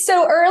it hit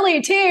so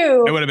early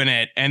too. It would have been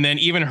it. And then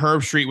even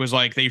Herb Street was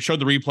like, they showed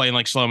the replay in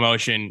like slow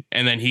motion,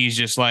 and then he's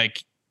just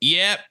like,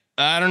 yep.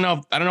 I don't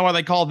know why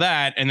they called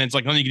that. And then it's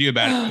like nothing you can do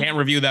about it. Can't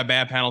review that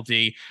bad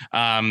penalty.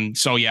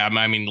 So yeah,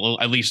 I mean,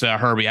 at least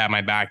Herbie had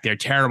my back there.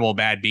 Terrible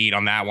bad beat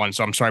on that one.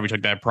 So I'm sorry we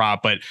took that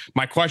prop. But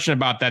my question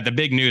about that, the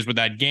big news with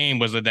that game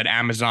was that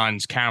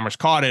Amazon's cameras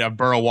caught it of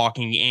Burrow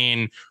walking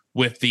in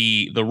with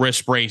the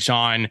wrist brace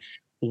on.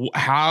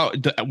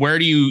 Where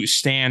do you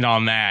stand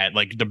on that?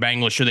 Like the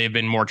Bengals, should they have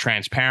been more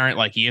transparent?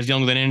 Like he is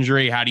dealing with an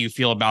injury. How do you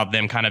feel about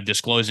them kind of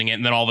disclosing it?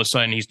 And then all of a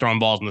sudden he's throwing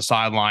balls on the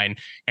sideline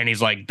and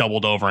he's like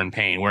doubled over in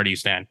pain. Where do you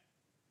stand?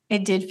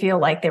 It did feel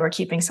like they were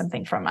keeping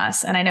something from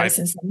us. And I know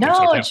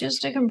it's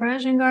just a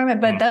compression garment,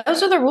 but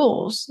those are the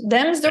rules.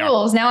 Them's the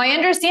rules. Now I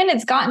understand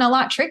it's gotten a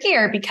lot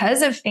trickier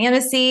because of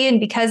fantasy and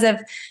because of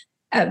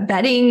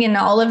betting and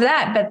all of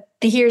that. But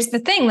here's the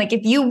thing, like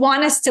if you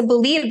want us to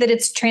believe that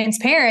it's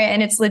transparent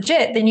and it's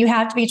legit, then you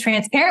have to be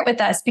transparent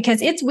with us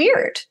because it's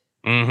weird.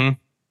 Mm-hmm.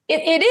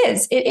 It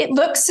is. It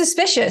looks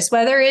suspicious,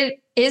 whether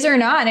it is or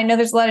not. I know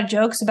there's a lot of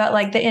jokes about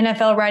like the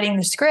NFL writing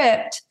the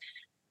script.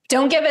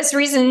 Don't give us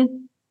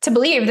reason to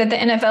believe that the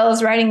NFL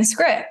is writing the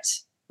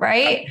script,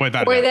 right? Or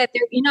that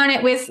they're in on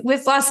it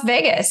with Las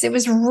Vegas. It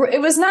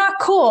was not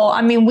cool.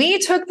 I mean, we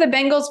took the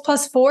Bengals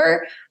 +4.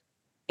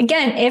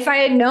 Again, if I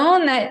had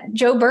known that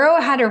Joe Burrow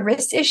had a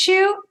wrist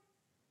issue,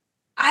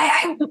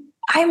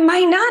 I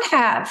might not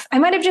have. I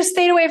might have just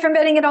stayed away from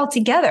betting it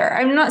altogether.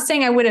 I'm not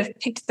saying I would have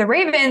picked the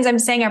Ravens. I'm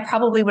saying I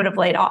probably would have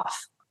laid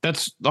off.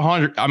 That's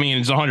 100. I mean,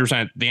 it's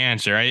 100% the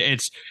answer.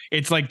 It's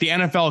like the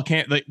NFL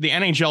can't. The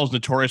NHL is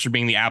notorious for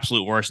being the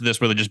absolute worst of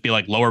this, where they just be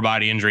like lower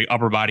body injury,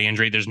 upper body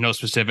injury. There's no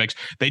specifics.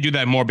 They do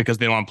that more because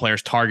they don't want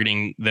players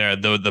targeting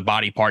the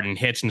body part and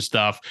hits and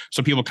stuff,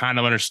 so people kind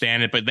of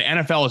understand it. But the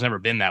NFL has never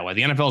been that way.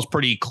 The NFL is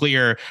pretty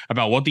clear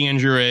about what the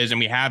injury is, and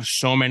we have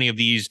so many of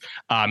these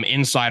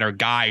insider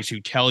guys who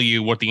tell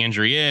you what the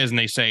injury is, and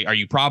they say, "Are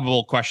you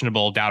probable,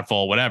 questionable,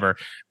 doubtful, whatever?"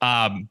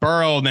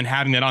 Burrow, then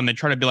having that on, they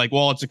try to be like,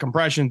 "Well, it's a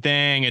compression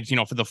thing. It's,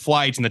 for the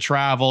flights and the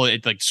travel,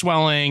 it's like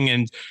swelling,"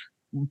 and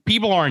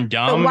people aren't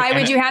dumb. But why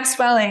would you have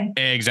swelling?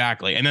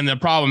 Exactly. And then the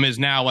problem is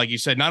now, like you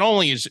said, not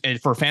only is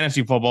it for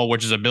fantasy football,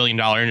 which is $1 billion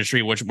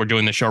industry, which we're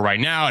doing the show right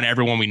now, and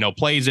everyone we know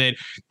plays it.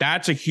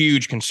 That's a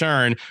huge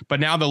concern.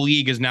 But now the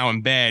league is now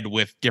in bed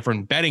with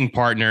different betting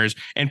partners,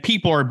 and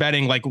people are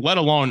betting, like, let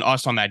alone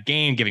us on that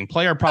game, giving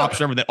player props,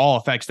 whatever, that all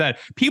affects that.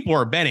 People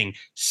are betting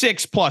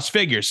 6+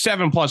 figures,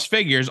 7+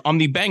 figures on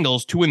the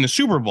Bengals to win the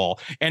Super Bowl.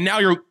 And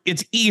now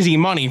it's easy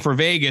money for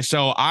Vegas.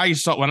 So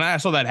when I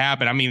saw that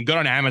happen, I mean, good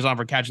on Amazon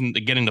for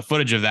getting the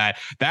footage of that.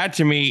 That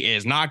to me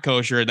is not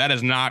kosher. That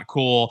is not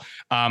cool.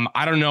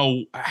 I don't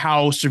know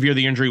how severe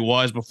the injury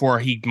was before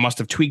he must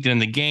have tweaked it in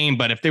the game.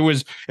 But if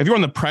you're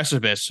on the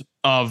precipice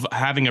of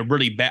having a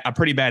pretty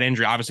bad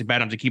injury, obviously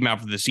bad enough to keep him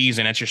out for the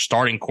season, it's your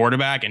starting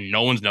quarterback and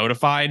no one's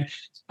notified.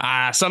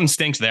 Something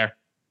stinks there.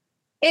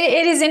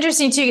 It is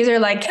interesting too, because they're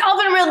like,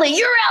 Calvin Ridley,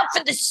 you're out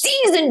for the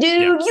season,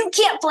 dude. Yeah. You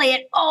can't play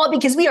at all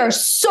because we are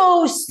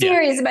so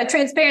serious about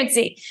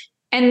transparency.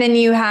 And then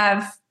you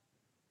have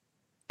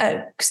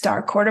a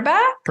star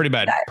quarterback. Pretty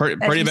bad.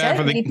 Pretty bad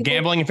for the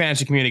gambling and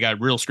fantasy community. Got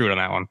real screwed on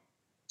that one.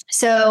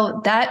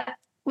 So that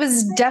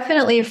was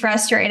definitely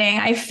frustrating.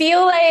 I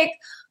feel like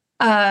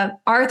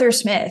Arthur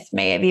Smith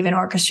may have even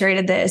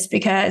orchestrated this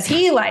because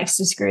he likes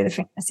to screw the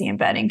fantasy and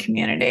betting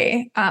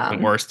community. The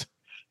worst.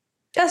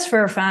 Just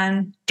for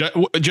fun.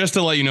 Just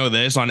to let you know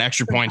this, on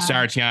Extra Point,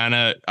 Sarah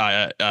Tiana,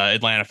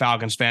 Atlanta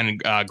Falcons fan,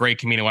 great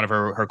comedian, one of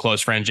her close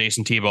friends,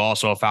 Jason Tebow,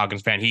 also a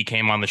Falcons fan. He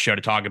came on the show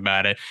to talk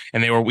about it.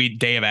 And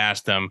Dave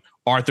asked him,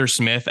 Arthur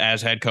Smith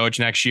as head coach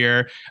next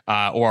year,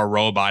 or a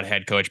robot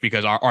head coach,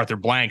 because Arthur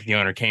Blank, the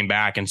owner, came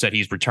back and said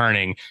he's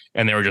returning.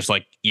 And they were just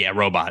like, yeah,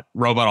 robot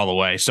all the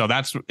way. So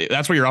that's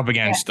what you're up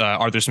against,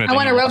 Arthur Smith. I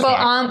want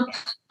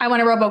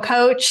a robo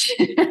coach.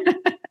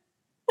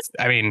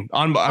 I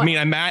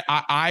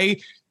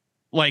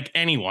like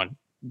anyone.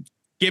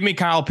 Give me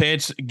Kyle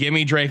Pitts, give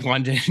me Drake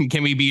London,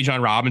 give me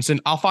Bijan Robinson.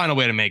 I'll find a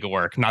way to make it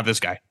work. Not this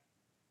guy.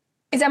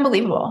 It's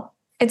unbelievable.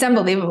 It's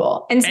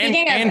unbelievable. And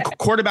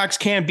quarterbacks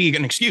can't be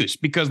an excuse,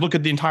 because look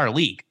at the entire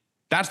league.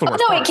 That's the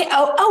worst. It can't.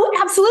 Oh,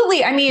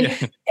 absolutely. I mean,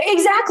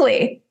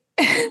 exactly.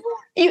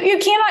 You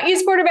cannot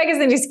use quarterback as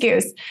an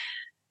excuse.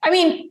 I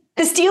mean,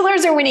 the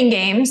Steelers are winning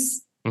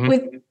games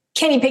with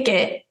Kenny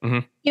Pickett. Mm-hmm.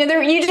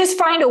 You just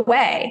find a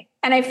way.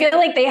 And I feel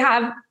like they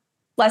have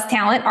less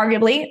talent,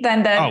 arguably,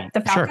 than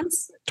the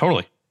Falcons. Sure.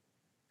 Totally.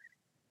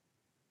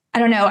 I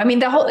don't know. I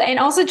mean, and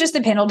also just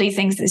the penalty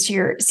things this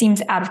year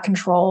seems out of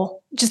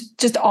control.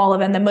 Just all of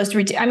them.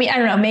 I mean, I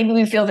don't know. Maybe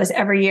we feel this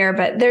every year,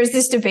 but there's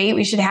this debate.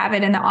 We should have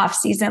it in the off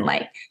season.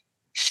 Like,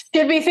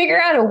 should we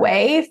figure out a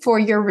way for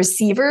your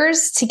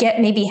receivers to get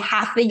maybe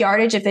half the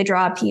yardage if they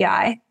draw a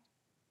PI?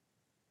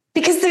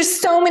 Because there's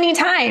so many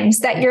times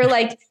that you're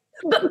like,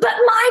 but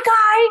my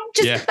guy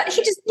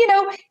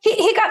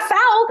he got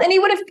fouled and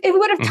it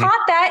would have taught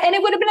that and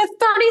it would have been a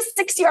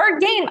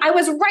 36-yard game. I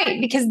was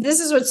right, because this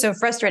is what's so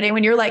frustrating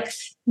when you're like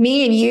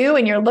me and you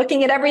and you're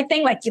looking at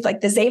everything like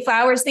the Zay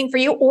Flowers thing for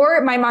you,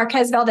 or my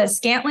Marquez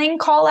Valdez-Scantling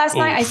call last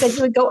night. I said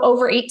he would go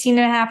over 18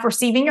 and a half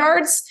receiving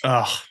yards.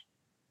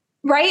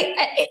 Right?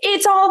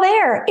 It's all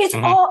there. It's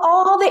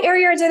all the air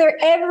yards are there.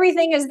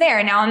 Everything is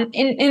there. Now,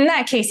 in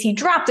that case, he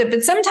dropped it,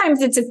 but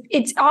sometimes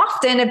it's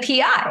often a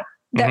PI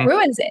that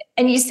ruins it.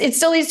 And it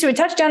still leads to a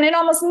touchdown. It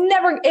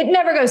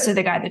never goes to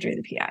the guy that drew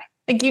the PI.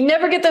 Like, you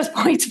never get those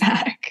points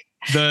back.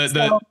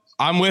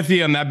 I'm with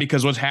you on that,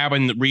 because what's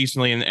happened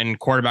recently, and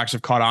quarterbacks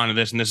have caught on to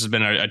this, and this has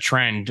been a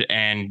trend,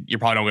 and you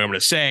probably don't know what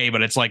to say,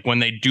 but it's like when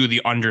they do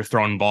the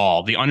underthrown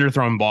ball. The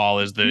underthrown ball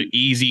is the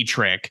easy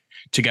trick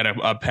to get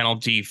a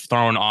penalty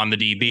thrown on the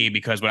DB,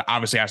 because what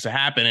obviously has to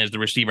happen is the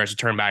receiver has to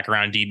turn back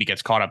around, DB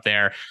gets caught up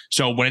there.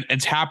 So when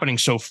it's happening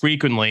so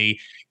frequently,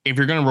 if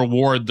you're going to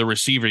reward the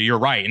receiver, you're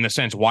right. In the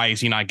sense, why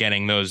is he not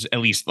getting those, at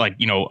least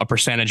a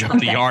percentage of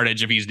the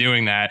yardage if he's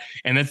doing that?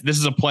 And this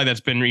is a play that's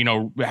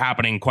been,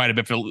 happening quite a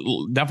bit for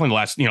definitely the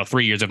last,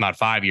 3 years, if not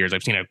 5 years.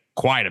 I've seen it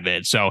quite a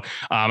bit. So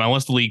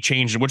unless the league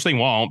changes, which they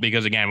won't,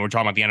 because again, we're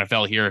talking about the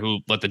NFL here, who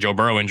let the Joe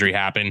Burrow injury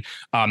happen.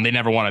 They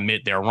never want to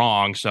admit they're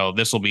wrong. So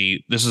this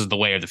is the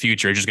way of the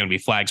future. It's just going to be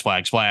flags,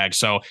 flags, flags.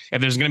 So if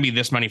there's going to be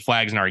this many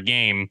flags in our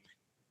game,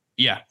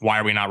 why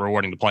are we not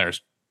rewarding the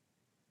players?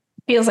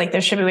 Feels like there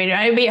should be a way to.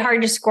 It'd be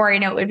hard to score.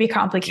 It would be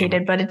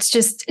complicated, but it's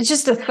just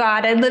a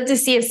thought. I'd love to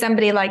see if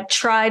somebody like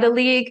tried a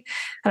league.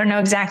 I don't know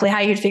exactly how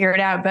you'd figure it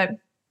out, but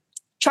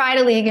tried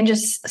a league and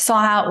just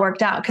saw how it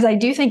worked out. Because I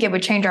do think it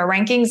would change our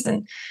rankings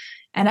and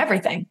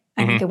everything.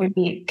 I think it would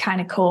be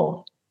kind of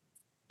cool.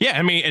 Yeah,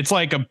 I mean, it's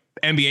like a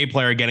NBA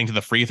player getting to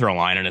the free throw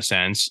line in a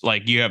sense.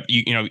 Like you're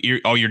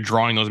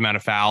drawing those amount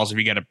of fouls. If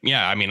you get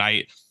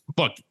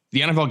look. The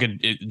NFL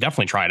could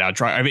definitely try it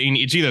out. I mean,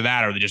 it's either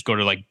that or they just go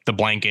to like the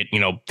blanket,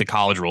 the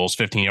college rules,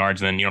 15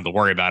 yards, and then you don't have to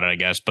worry about it, I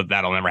guess. But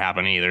that'll never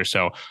happen either.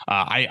 So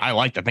I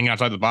like that, thinking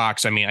outside the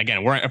box. I mean,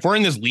 again, if we're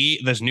in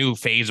this new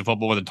phase of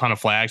football with a ton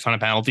of flags, ton of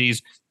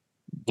penalties,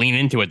 lean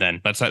into it.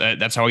 Then that's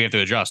how we have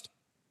to adjust.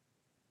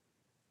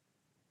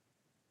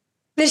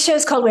 This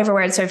show's called Waiver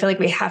Wire, so I feel like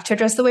we have to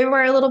address the waiver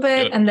wire a little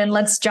bit, and then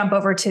let's jump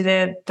over to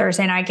the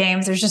Thursday night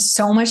games. There's just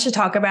so much to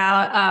talk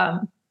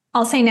about.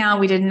 I'll say now,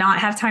 we did not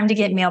have time to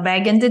get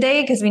mailbag in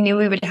today because we knew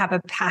we would have a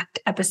packed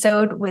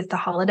episode with the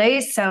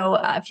holidays. So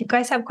if you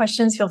guys have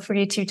questions, feel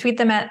free to tweet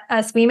them at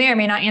us. We may or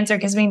may not answer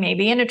because we may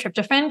be in a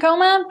tryptophan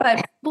coma,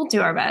 but we'll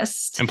do our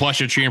best. And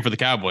plus, you're cheering for the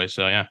Cowboys,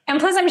 so yeah. And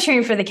plus, I'm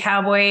cheering for the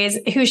Cowboys,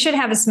 who should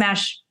have a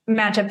smash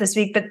matchup this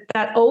week, but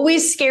that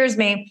always scares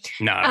me.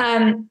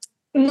 No.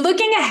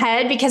 Looking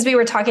ahead, because we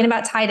were talking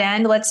about tight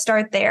end, let's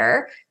start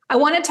there. I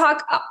want to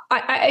talk.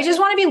 I just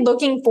want to be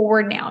looking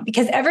forward now,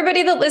 because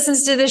everybody that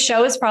listens to this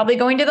show is probably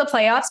going to the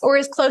playoffs or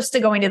is close to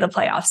going to the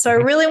playoffs. So I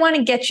really want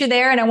to get you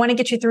there, and I want to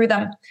get you through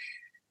them.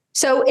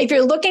 So if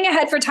you're looking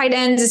ahead for tight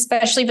ends,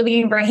 especially if you're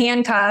looking for a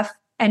handcuff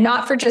and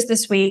not for just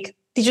this week,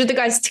 these are the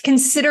guys to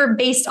consider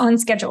based on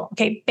schedule.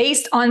 Okay.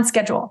 Based on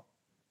schedule.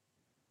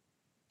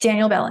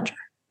 Daniel Bellinger.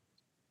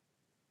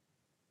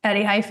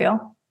 Eddie, how you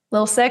feel? A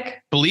little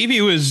sick? Believe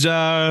he was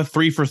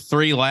 3 for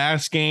 3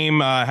 last game.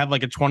 Had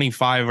like a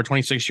 25 or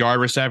 26 yard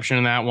reception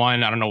in that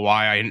one. I don't know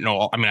why.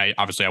 I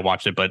obviously I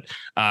watched it, but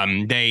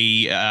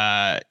they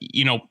a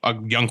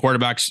young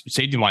quarterback's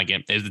safety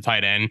blanket is the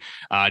tight end.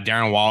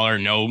 Darren Waller,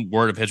 no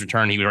word of his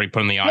return. He was already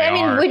put in the IR. I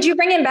mean, would you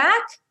bring him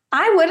back?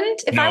 I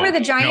wouldn't. If I were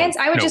the Giants,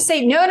 I would just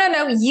say, no,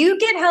 you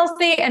get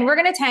healthy and we're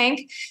going to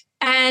tank.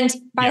 And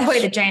by the way,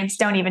 the Giants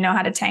don't even know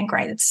how to tank,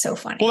 right? It's so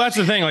funny. Well, that's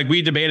the thing. Like,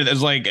 we debated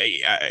as like,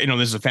 this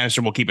is a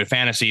fantasy, we'll keep it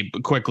fantasy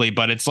quickly,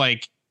 but it's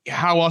like,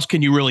 how else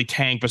can you really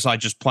tank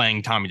besides just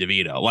playing Tommy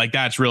DeVito? Like,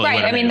 that's really right.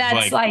 What I mean,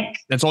 that's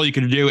that's all you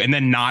can do. And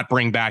then not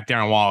bring back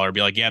Darren Waller,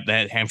 be like,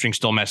 the hamstring's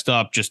still messed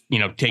up. Just,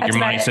 take your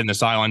money, sit in the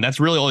sideline. That's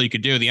really all you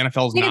could do. The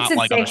NFL's not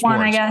like other sports.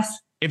 I guess.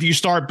 If you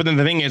start, but then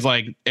the thing is,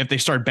 like, if they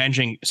start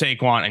benching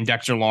Saquon and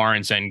Dexter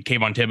Lawrence and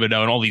Kayvon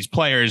Thibodeau and all these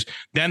players,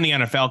 then the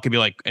NFL could be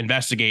like, I want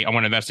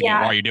to investigate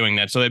why you're doing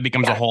that. So it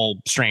becomes a whole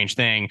strange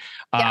thing.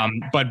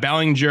 But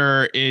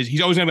Bellinger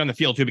he's always going to be on the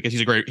field too, because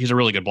he's a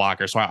really good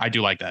blocker. So I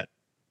do like that.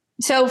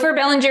 So for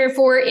Bellinger,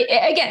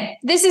 again,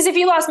 this is if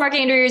you lost Mark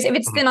Andrews, if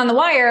it's thin on the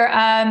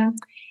wire,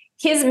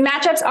 his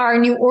matchups are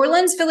New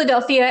Orleans,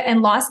 Philadelphia,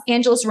 and Los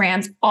Angeles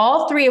Rams,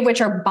 all three of which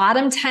are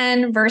bottom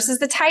 10 versus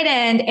the tight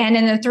end. And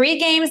in the 3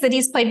 games that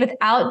he's played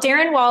without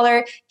Darren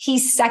Waller,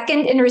 he's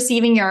second in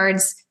receiving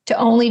yards to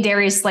only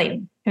Darius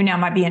Slayton, who now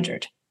might be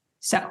injured.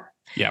 So,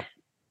 yeah.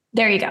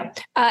 There you go.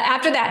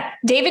 After that,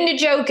 David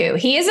Njoku.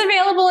 He is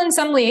available in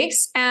some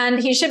leagues, and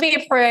he should be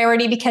a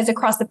priority because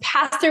across the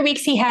past 3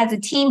 weeks, he has a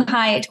team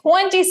high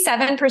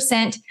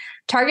 27%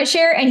 target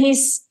share, and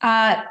he's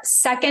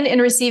second in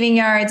receiving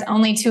yards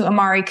only to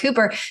Amari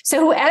Cooper.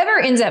 So whoever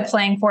ends up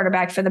playing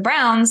quarterback for the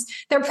Browns,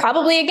 they're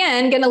probably,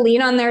 again, going to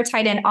lean on their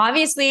tight end.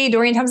 Obviously,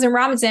 Dorian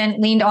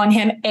Thompson-Robinson leaned on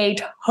him a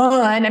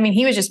ton. I mean,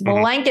 he was just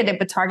blanketed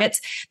with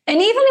targets.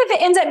 And even if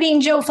it ends up being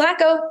Joe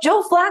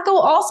Flacco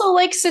also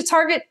likes to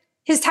target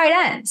his tight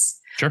ends.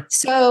 Sure.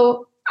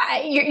 So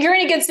you're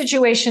in a good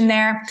situation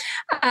there.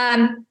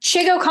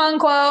 Chigo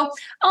Okonkwo.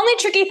 Only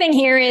tricky thing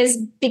here is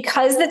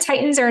because the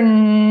Titans are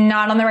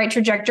not on the right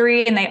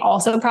trajectory and they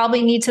also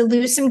probably need to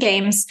lose some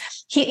games,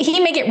 he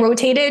may get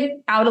rotated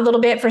out a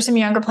little bit for some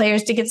younger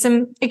players to get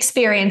some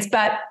experience.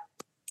 But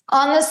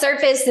on the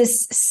surface,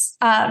 this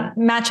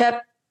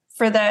matchup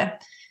for the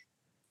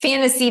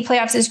fantasy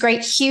playoffs is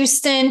great.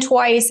 Houston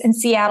twice and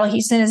Seattle.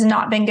 Houston has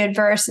not been good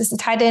versus the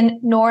tight end,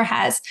 nor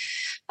has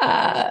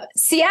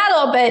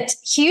Seattle, but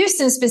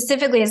Houston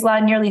specifically has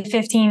allowed nearly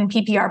 15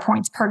 PPR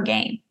points per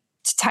game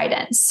to tight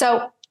ends.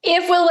 So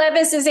if Will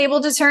Levis is able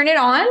to turn it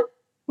on,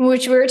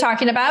 which we were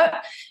talking about,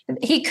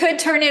 he could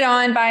turn it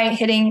on by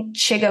hitting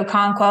Chigo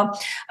Okonkwo.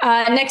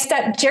 Next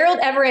up, Gerald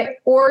Everett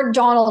or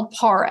Donald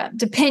Parham,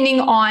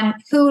 depending on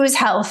who's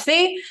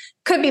healthy.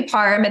 Could be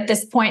Parham at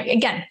this point,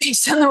 again,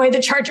 based on the way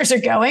the Chargers are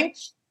going.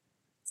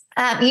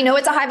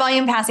 It's a high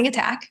volume passing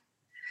attack.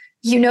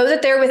 You know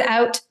that they're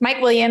without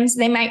Mike Williams.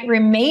 They might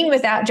remain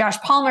without Josh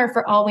Palmer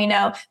for all we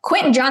know.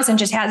 Quentin Johnson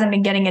just hasn't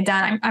been getting it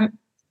done. I'm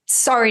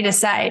sorry to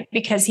say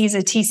because he's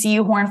a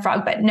TCU Horned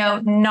Frog, but no,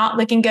 not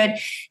looking good.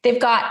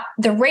 They've got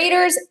the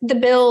Raiders, the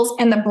Bills,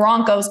 and the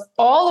Broncos,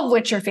 all of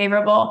which are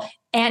favorable.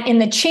 And in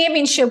the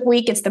championship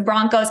week, it's the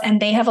Broncos, and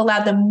they have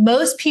allowed the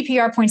most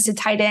PPR points to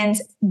tight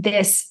ends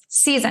this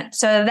season.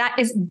 So that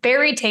is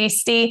very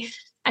tasty.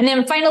 And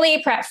then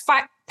finally, Pat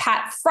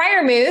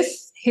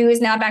Freiermuth, who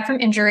is now back from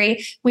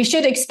injury. We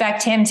should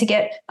expect him to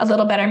get a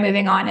little better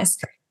moving on as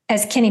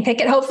Kenny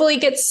Pickett hopefully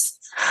gets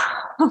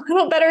a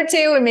little better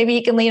too, and maybe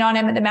you can lean on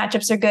him and the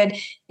matchups are good.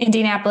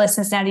 Indianapolis,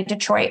 Cincinnati,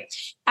 Detroit.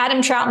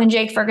 Adam Troutman,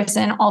 Jake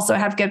Ferguson also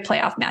have good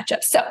playoff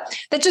matchups. So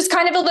that's just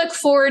kind of a look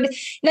forward.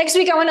 Next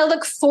week, I want to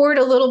look forward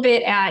a little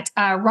bit at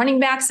running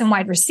backs and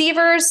wide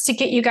receivers to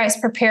get you guys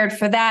prepared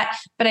for that.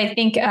 But I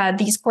think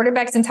these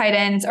quarterbacks and tight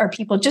ends are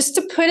people just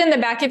to put in the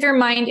back of your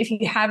mind if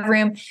you have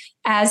room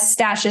as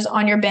stashes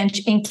on your bench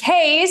in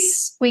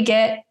case we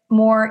get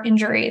more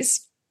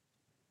injuries.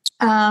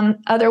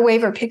 Other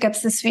waiver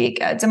pickups this week,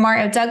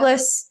 Demario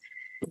Douglas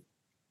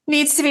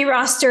needs to be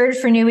rostered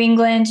for New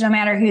England, no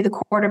matter who the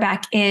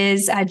quarterback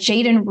is.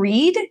 Jaden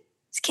Reed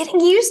is getting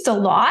used a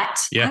lot.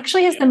 Yeah.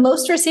 Actually has the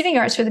most receiving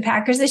yards for the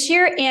Packers this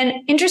year. And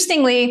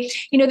interestingly,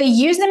 they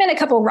used them in a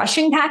couple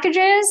rushing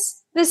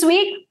packages this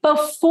week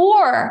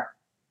before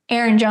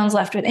Aaron Jones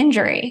left with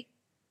injury.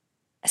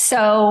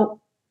 So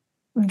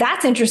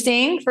that's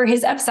interesting for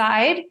his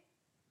upside.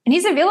 And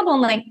he's available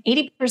in like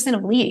 80%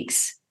 of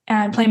leagues.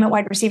 Play him at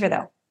wide receiver,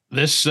 though.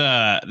 This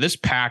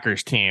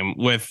Packers team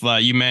with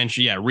you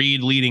mentioned,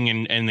 Reed leading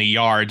in the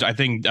yards. I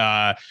think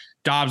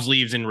Dobbs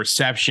leads in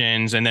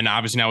receptions, and then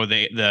obviously now with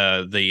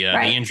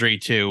the injury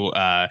to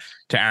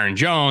Aaron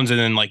Jones, and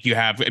then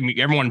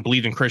everyone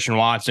believed in Christian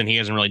Watson. He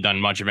hasn't really done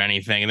much of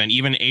anything, and then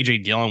even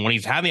AJ Dillon, when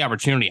he's had the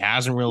opportunity,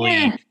 hasn't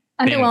really.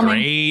 Been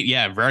great.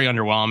 Yeah, very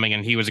underwhelming.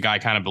 And he was a guy I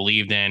kind of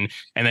believed in.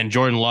 And then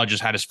Jordan Love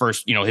just had his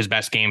first, his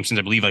best game since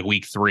I believe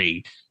week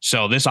 3.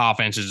 So this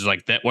offense is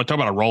like that. We'll talk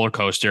about a roller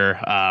coaster.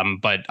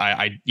 But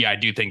I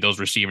do think those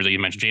receivers that you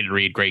mentioned, Jaden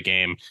Reed, great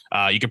game.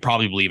 You could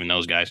probably believe in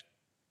those guys.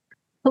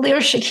 Khalil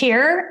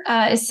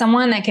Shakir is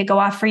someone that could go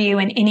off for you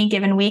in any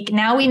given week.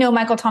 Now we know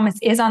Michael Thomas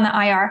is on the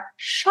IR.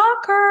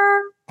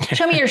 Shocker.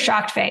 Show me your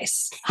shocked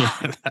face.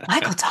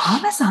 Michael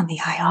Thomas on the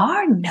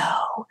IR?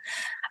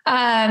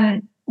 No.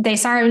 They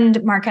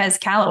signed Marquez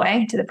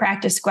Callaway to the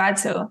practice squad,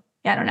 so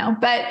I don't know.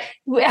 But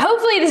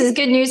hopefully this is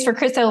good news for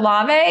Chris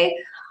Olave.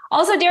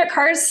 Also, Derek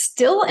Carr is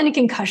still in a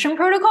concussion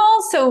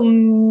protocol, so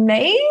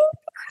maybe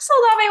Chris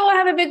Olave will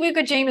have a big week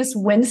with Jameis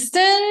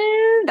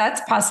Winston.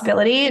 That's a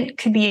possibility. It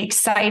could be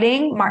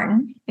exciting.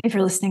 Martin, if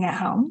you're listening at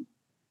home.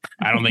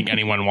 I don't think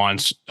anyone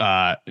wants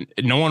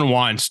no one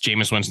wants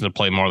Jameis Winston to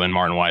play more than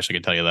Martin Weiss, I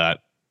can tell you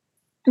that.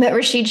 But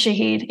Rashid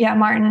Shaheed. Yeah,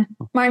 Martin,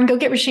 go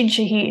get Rashid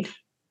Shaheed.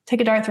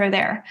 Take a dart throw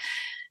there.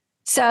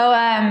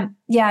 So,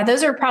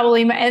 those are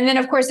probably, and then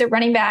of course at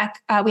running back,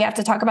 we have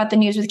to talk about the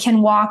news with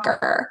Ken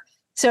Walker.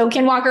 So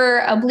Ken Walker,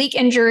 oblique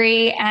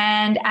injury.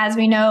 And as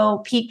we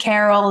know, Pete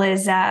Carroll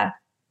is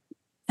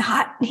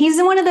he's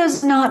one of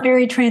those not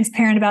very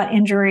transparent about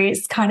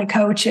injuries kind of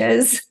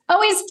coaches.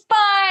 Oh, he's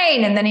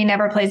fine. And then he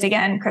never plays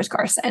again. Chris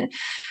Carson.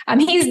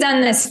 He's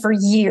done this for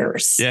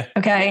years. Yeah.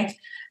 Okay.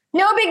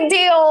 No big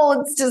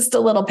deal. It's just a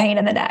little pain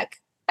in the neck.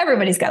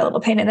 Everybody's got a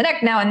little pain in the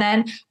neck now and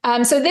then.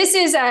 So this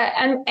is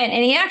and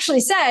he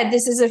actually said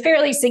this is a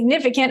fairly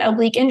significant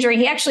oblique injury.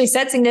 He actually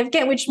said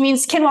significant, which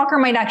means Ken Walker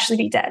might actually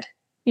be dead.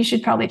 You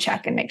should probably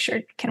check and make sure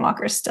Ken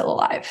Walker is still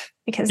alive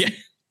because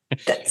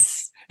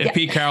that's If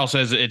Pete Carroll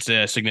says it's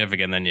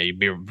significant, then you'd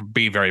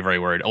be very, very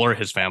worried. Alert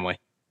his family.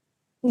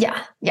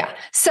 Yeah.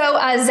 So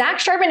Zach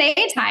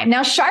Charbonnet time.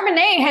 Now,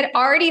 Charbonnet had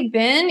already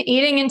been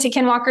eating into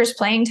Ken Walker's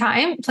playing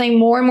time, playing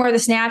more and more of the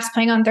snaps,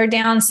 playing on third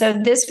down. So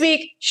this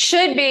week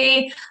should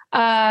be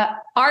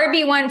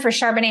RB1 for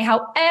Charbonnet.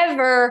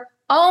 However,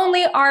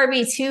 only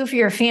RB2 for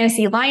your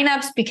fantasy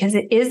lineups because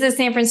it is the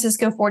San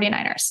Francisco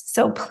 49ers.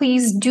 So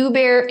please do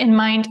bear in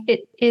mind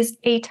it is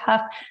a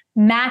tough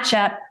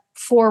matchup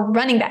for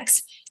running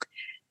backs.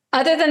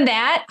 Other than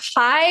that,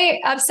 high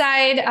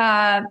upside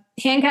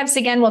handcuffs.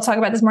 Again, we'll talk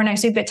about this more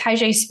next week, but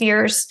Tyjae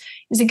Spears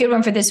is a good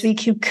one for this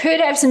week who could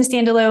have some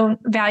standalone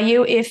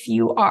value if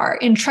you are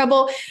in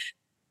trouble.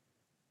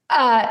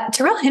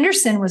 Terrell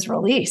Henderson was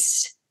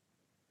released.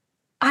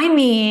 I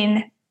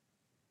mean,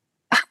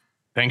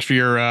 thanks for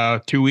your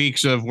 2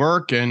 weeks of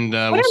work, and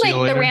we'll see you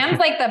later. The Rams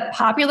like the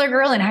popular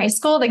girl in high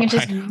school? They can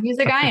just use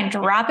a guy and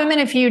drop him in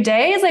a few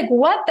days. Like,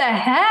 what the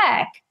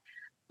heck?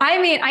 I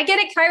mean, I get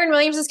it. Kyron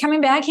Williams is coming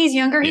back. He's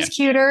younger. He's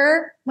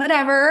cuter.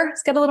 Whatever.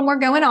 He's got a little more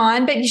going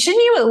on. But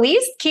shouldn't you at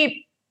least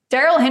keep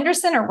Darrell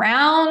Henderson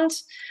around?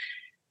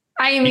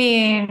 I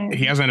mean,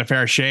 he hasn't had a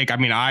fair shake. I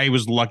mean, I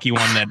was the lucky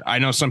one that I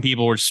know some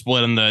people were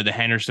split on the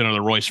Henderson or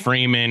the Royce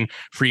Freeman.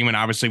 Freeman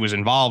obviously was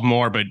involved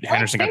more, but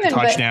Henderson got the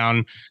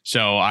touchdown.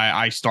 So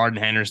I started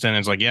Henderson. And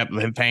it's like, yep,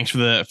 thanks for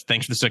the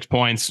 6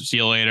 points. See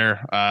you later.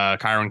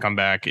 Kyron, come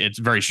back. It's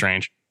very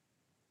strange.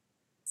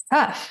 It's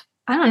tough.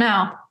 I don't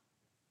know.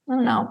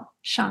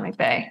 Sean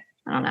McVay.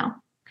 I don't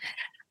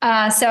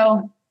know.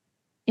 So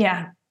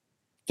yeah,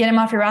 get him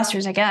off your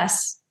rosters, I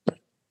guess.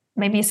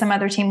 Maybe some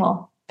other team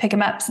will pick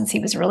him up since he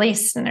was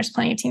released, and there's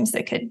plenty of teams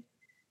that could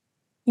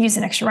use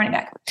an extra running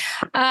back.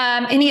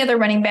 Any other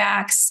running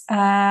backs?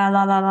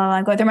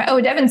 Go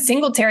through Devin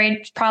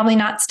Singletary, probably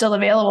not still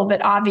available,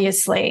 but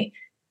obviously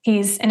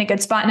he's in a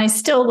good spot. And I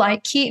still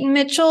like Keaton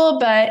Mitchell,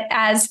 but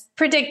as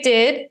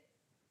predicted,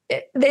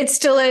 it's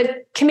still a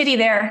committee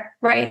there,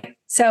 right?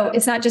 So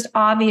it's not just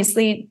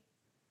obviously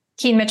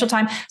Keaton Mitchell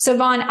time. So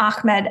Von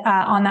Ahmed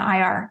on the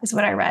IR is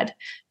what I read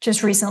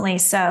just recently.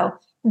 So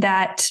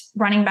that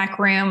running back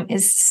room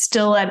is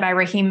still led by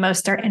Raheem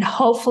Mostert, and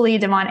hopefully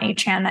Devon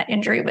Achane. That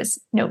injury was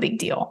no big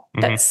deal.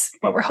 That's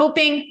what we're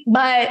hoping.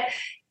 But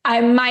I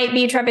might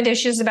be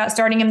trepidatious about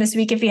starting him this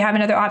week if you have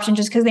another option,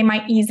 just because they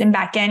might ease him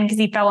back in because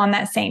he fell on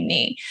that same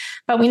knee.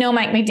 But we know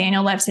Mike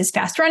McDaniel loves his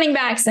fast running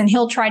backs, and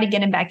he'll try to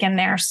get him back in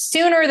there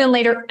sooner than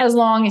later, as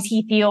long as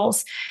he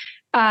feels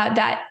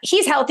that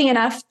he's healthy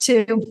enough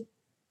to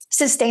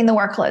sustain the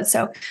workload.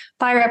 So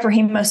fire up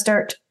Raheem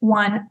Mostert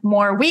one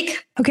more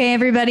week. Okay,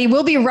 everybody,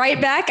 we'll be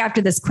right back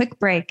after this quick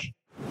break.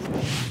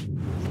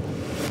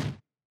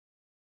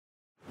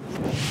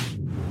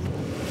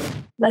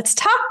 Let's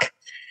talk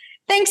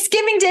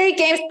Thanksgiving Day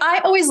games.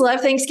 I always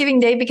love Thanksgiving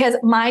Day because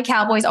my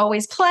Cowboys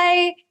always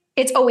play.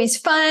 It's always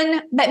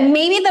fun. But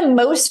maybe the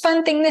most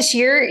fun thing this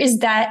year is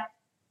that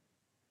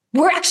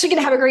we're actually going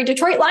to have a great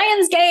Detroit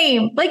Lions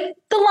game. Like,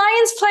 the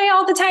Lions play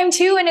all the time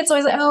too. And it's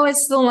always like, oh,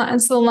 it's the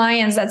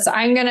Lions.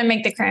 I'm going to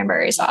make the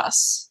cranberry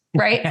sauce.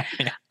 Right.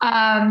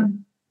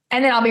 And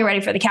then I'll be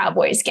ready for the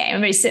Cowboys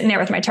game. I'm sitting there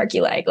with my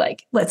turkey leg,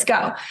 like, let's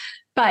go.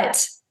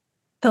 But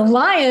the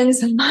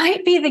Lions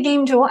might be the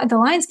game to watch. The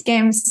Lions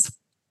games,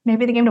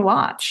 maybe the game to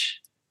watch.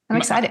 I'm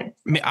excited.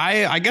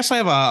 I guess I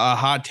have a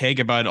hot take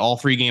about all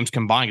three games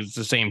combined. It's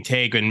the same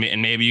take. And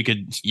maybe you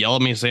could yell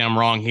at me and say I'm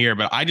wrong here,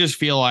 but I just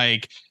feel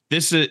like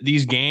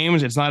these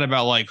games, it's not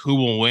about like who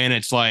will win.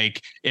 It's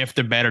like if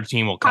the better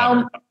team will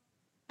cover.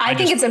 I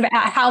think it's about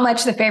how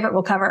much the favorite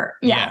will cover.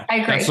 Yeah, I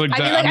agree.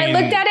 I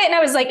looked at it and I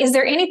was like, is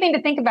there anything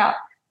to think about?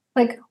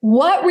 Like,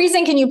 what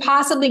reason can you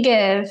possibly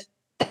give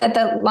that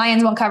the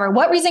Lions won't cover?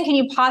 What reason can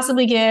you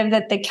possibly give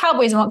that the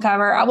Cowboys won't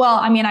cover? Well,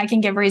 I mean, I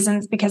can give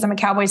reasons because I'm a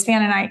Cowboys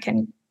fan and I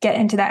can get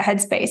into that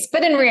headspace.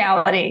 But in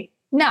reality,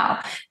 no,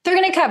 they're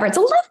going to cover. It's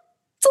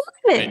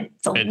 11.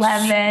 It's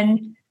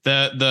 11.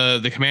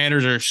 The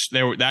Commanders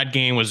that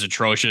game was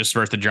atrocious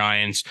versus the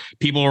Giants.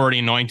 People are already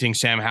anointing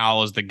Sam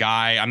Howell as the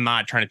guy. I'm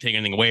not trying to take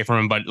anything away from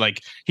him, but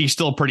like, he's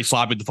still pretty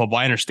sloppy with the football.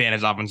 I understand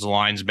his offensive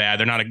line's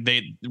bad.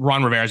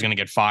 Ron Rivera is going to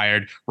get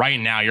fired right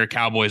now. Your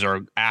Cowboys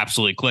are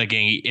absolutely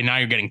clicking, and now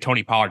you're getting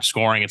Tony Pollard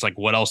scoring. It's like,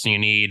 what else do you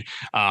need?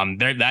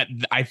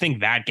 I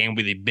think that game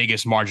will be the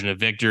biggest margin of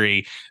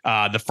victory.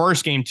 The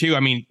first game too. I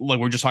mean, look,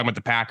 we're just talking about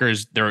the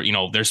Packers.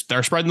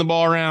 They're spreading the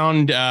ball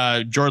around.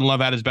 Jordan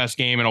Love had his best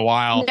game in a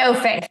while. No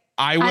faith.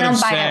 I would have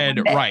said,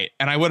 right.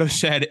 And I would have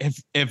said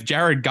if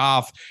Jared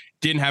Goff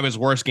didn't have his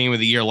worst game of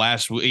the year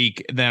last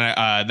week, then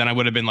I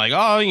would have been like,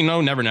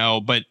 oh, never know.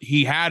 But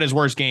he had his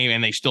worst game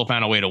and they still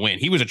found a way to win.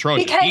 He was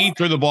atrocious. He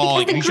threw the ball.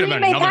 Because the Green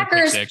Bay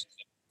Packers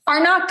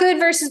are not good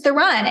versus the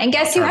run. And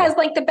guess who has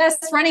like the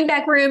best running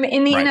back room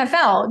in the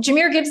NFL?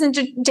 Jameer Gibbs and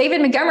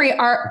David Montgomery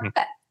are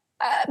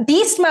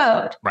beast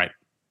mode. Right.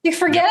 You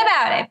forget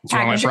about it.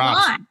 Packers are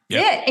on.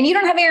 Yep. And you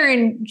don't have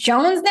Aaron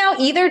Jones now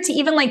either to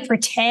even like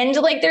pretend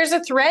like there's a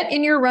threat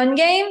in your run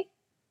game.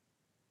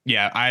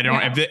 Yeah, I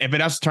don't. If it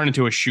has to turn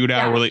into a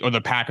shootout or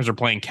the Packers are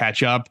playing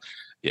catch up,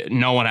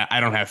 no one, I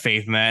don't have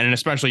faith in that. And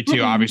especially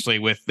too, obviously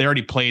they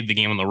already played the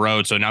game on the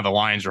road. So now the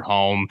Lions are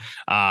home.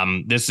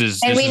 And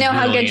we know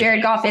how good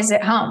Jared Goff is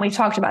at home. We've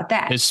talked about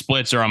that. His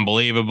splits are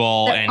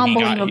unbelievable. They're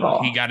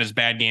unbelievable. He got his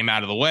bad game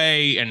out of the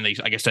way. And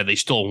like I said, they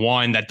still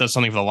won. That does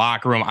something for the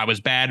locker room. I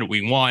was bad.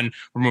 We won.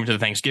 We're moving to the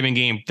Thanksgiving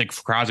game. The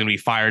crowd's going to be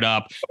fired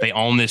up. They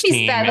own this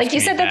team. Bad. Like you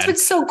said, that's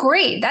what's so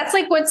great. That's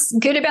like what's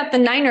good about the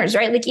Niners,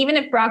 right? Like even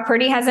if Brock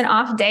Purdy has an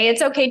off day,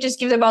 it's okay. Just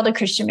give the ball to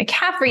Christian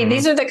McCaffrey.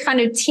 These are the kind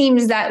of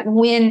teams that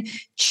win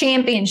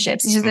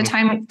championships. These are the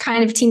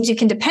kind of teams you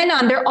can depend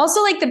on. They're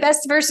also like the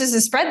best versus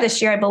the spread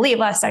this year, I believe,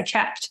 last I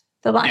checked.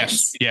 The Lions.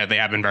 Yes. Yeah, they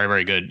have been very,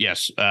 very good.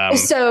 Yes.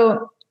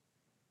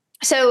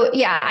 So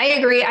yeah, I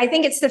agree. I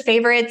think it's the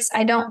favorites.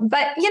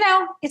 But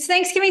it's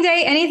Thanksgiving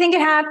Day. Anything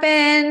could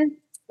happen.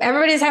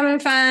 Everybody's having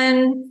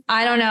fun.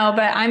 I don't know,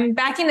 but I'm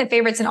backing the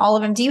favorites in all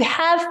of them. Do you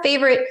have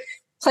favorite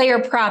player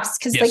props?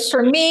 Because like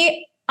for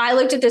me, I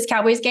looked at this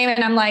Cowboys game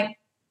and I'm like,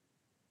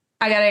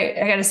 I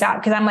gotta stop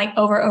because I'm like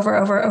over.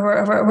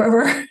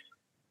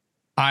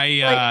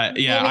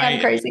 I'm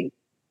crazy.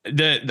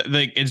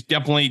 It's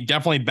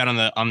definitely bet on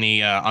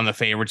the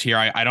favorites here.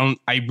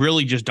 I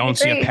really just don't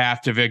see a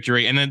path to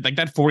victory. And then like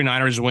that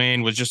 49ers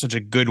win was just such a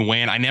good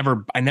win. I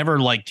never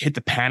like hit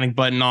the panic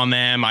button on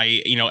them.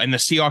 And the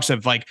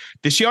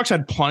Seahawks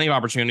had plenty of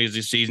opportunities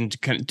this season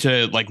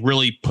to like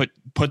really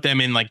put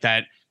them in like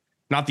that,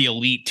 not the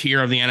elite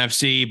tier of the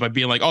NFC, but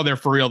being like, oh, they're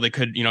for real. They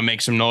could, make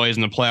some noise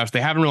in the playoffs.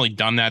 They haven't really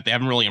done that. They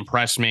haven't really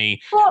impressed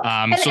me. Well,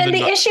 and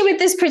the issue with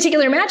this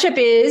particular matchup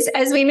is,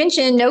 as we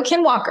mentioned, no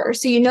Ken Walker.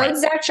 So,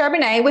 Zach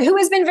Charbonnet, who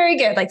has been very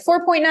good, like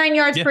 4.9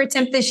 yards per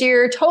attempt this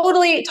year.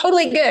 Totally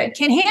good.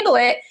 Can handle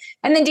it.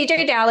 And then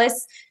DJ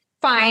Dallas,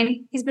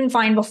 fine. He's been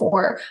fine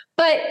before.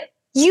 But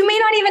you may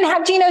not even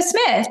have Geno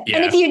Smith. Yeah.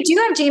 And if you do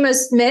have Geno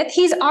Smith,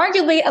 he's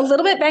arguably a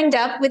little bit banged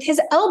up with his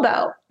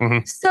elbow.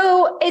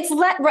 So it's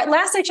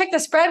last I checked, the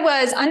spread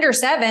was under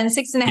 7,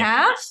 6.5.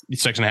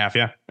 6.5.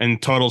 Yeah.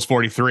 And total's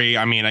 43.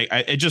 I mean,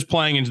 it's just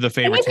playing into the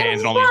favorites' hands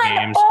in all these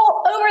games.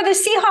 All over the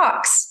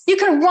Seahawks. You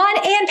can run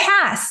and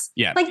pass.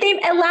 Yeah. Like they've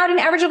allowed an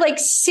average of like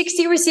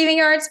 60 receiving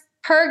yards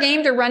per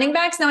game to running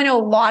backs. Now I know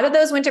a lot of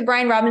those went to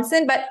Brian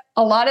Robinson, but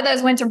a lot of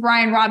those went to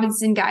Brian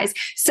Robinson guys.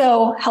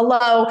 So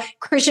hello,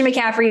 Christian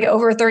McCaffrey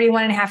over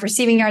 31.5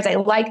 receiving yards. I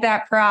like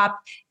that prop.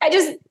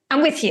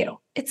 I'm with you.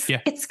 It's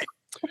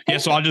Yeah,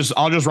 so I'll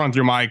just run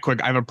through my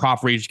quick. I have a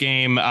prop for each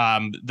game.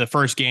 The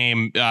first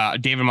game,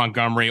 David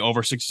Montgomery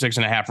over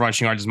 66.5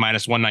 rushing yards is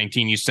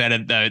 -119. You said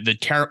it.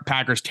 The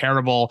Packers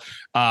terrible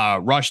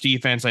rush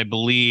defense. I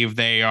believe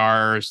they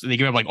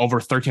give up like over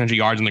 1,300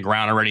 yards on the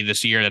ground already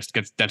this year.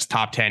 That's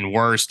top 10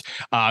 worst.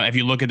 If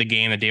you look at the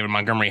game that David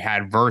Montgomery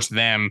had versus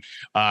them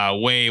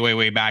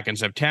way back in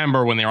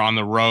September when they were on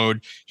the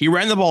road, he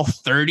ran the ball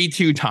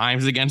 32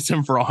 times against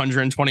him for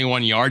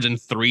 121 yards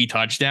and 3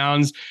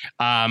 touchdowns.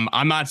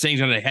 I'm not saying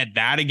he's going to hit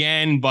that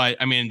again, but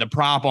I mean the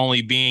prop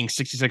only being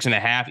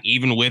 66.5,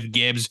 even with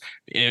Gibbs,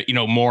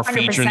 more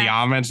feature in the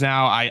offense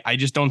now. I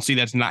just don't see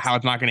that's not how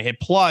it's not going to hit.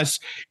 Plus,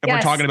 if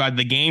we're talking about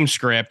the game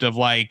script of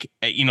like,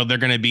 they're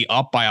going to be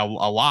up by a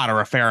lot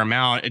or a fair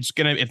amount. It's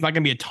not going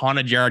to be a ton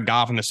of Jared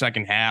Goff in the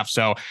second half.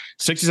 So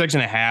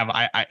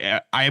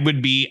 66.5, I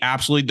would be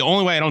absolutely the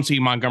only way I don't see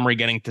Montgomery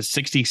getting to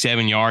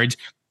 67 yards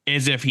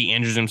is if he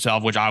injures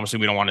himself, which obviously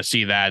we don't want to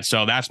see that.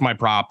 So that's my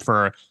prop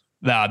for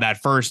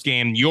that first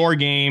game. Your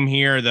game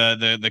here,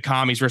 the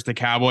Commies versus the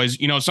Cowboys.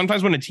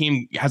 Sometimes when a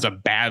team has a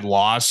bad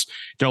loss,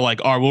 they're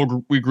like, oh,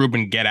 we'll regroup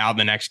and get out in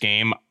the next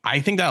game. I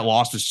think that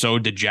loss is so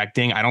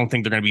dejecting. I don't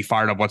think they're going to be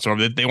fired up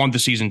whatsoever. They want the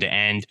season to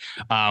end.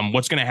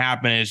 What's going to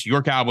happen is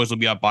your Cowboys will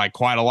be up by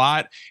quite a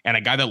lot. And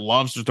a guy that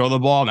loves to throw the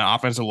ball, and the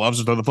offense that loves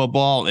to throw the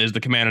football is the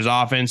Commanders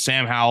offense.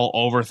 Sam Howell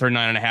over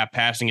 39.5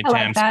 passing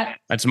attempts. Like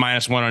that's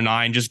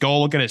 -109. Just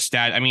go look at his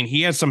stat. I mean,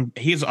 he has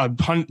a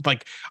ton,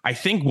 like I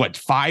think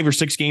 5 or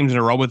 6 games in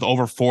a row with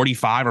over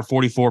 45 or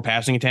 44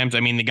 passing attempts. I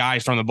mean, the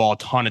guy's thrown the ball a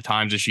ton of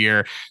times this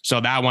year. So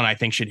that one I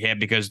think should hit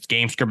because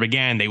game script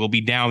again, they will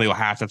be down. They will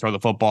have to throw the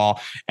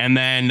football. And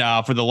then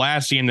for the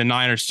last game, the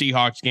Niners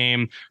Seahawks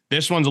game,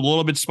 this one's a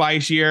little bit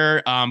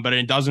spicier, but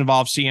it does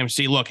involve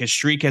CMC. Look, his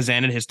streak has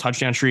ended. His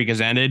touchdown streak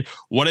has ended.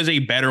 What is a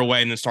better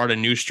way than to start a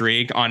new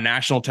streak on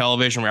national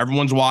television where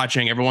everyone's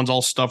watching, everyone's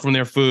all stuffed from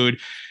their food?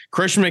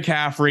 Christian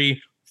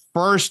McCaffrey,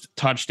 first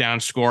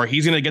touchdown score.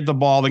 He's going to get the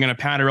ball. They're going to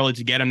pound it early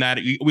to get him that.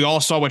 We all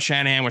saw what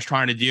Shanahan was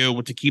trying to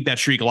do to keep that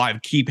streak alive,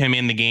 keep him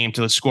in the game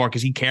to the score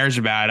because he cares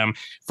about him.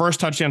 First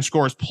touchdown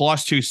score is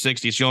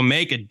 +260. So you'll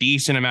make a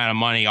decent amount of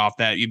money off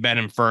that. You bet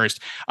him first.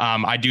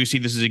 I do see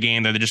this as a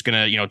game that they're just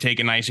going to, take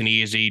it nice and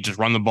easy, just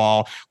run the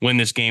ball, win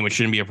this game, which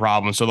shouldn't be a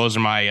problem. So those are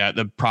my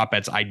the prop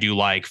bets I do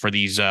like for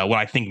these, what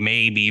I think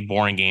may be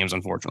boring games,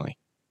 unfortunately.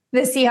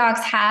 The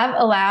Seahawks have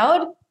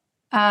allowed,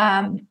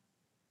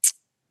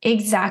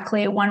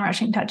 exactly 1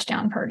 rushing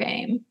touchdown per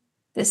game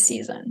this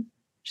season,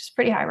 which is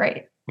pretty high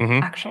rate,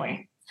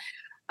 actually.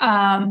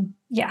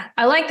 Yeah,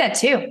 I like that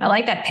too. I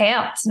like that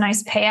payout. It's a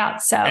nice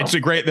payout. So it's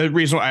the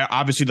reason why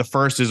obviously the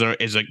first is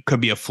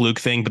could be a fluke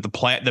thing, but the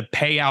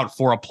payout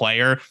for a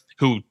player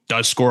who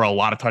does score a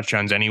lot of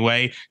touchdowns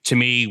anyway. To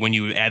me, when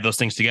you add those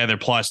things together,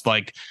 plus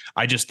like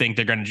I just think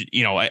they're going to,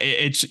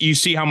 it's you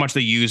see how much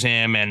they use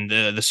him, and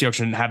the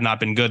Seahawks have not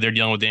been good. They're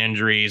dealing with the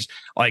injuries.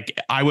 Like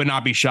I would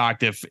not be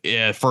shocked if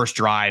first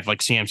drive like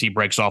CMC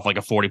breaks off like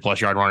a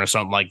 40+ yard run or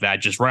something like that,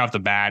 just right off the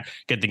bat,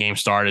 get the game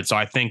started. So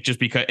I think just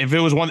because if it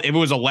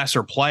was a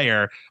lesser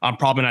player, I'm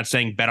probably not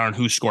saying bet on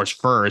who scores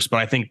first,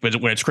 but I think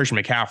when it's Christian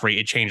McCaffrey,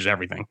 it changes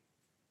everything.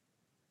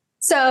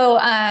 So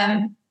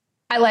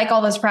I like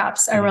all those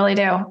props. I really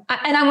do.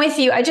 And I'm with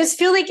you. I just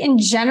feel like in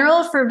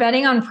general for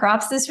betting on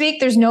props this week,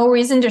 there's no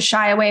reason to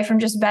shy away from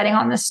just betting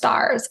on the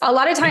stars. A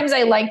lot of times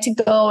I like to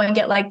go and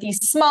get like these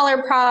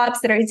smaller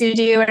props that are easy to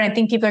do. And I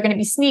think people are going to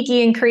be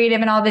sneaky and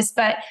creative and all this,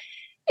 but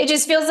it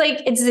just feels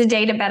like it's the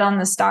day to bet on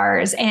the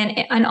stars.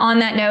 And on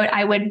that note,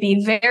 I would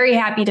be very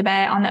happy to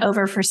bet on the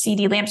over for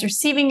CeeDee Lamb's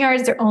receiving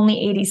yards. They're only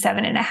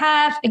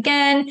 87.5.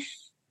 Again,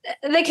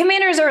 the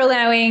Commanders are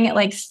allowing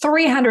like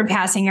 300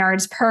 passing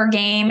yards per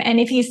game. And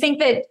if you think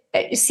that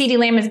CeeDee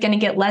Lamb is going to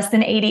get less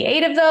than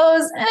 88 of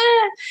those,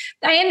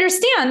 I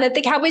understand that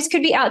the Cowboys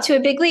could be out to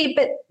a big lead.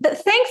 But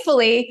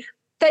thankfully,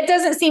 that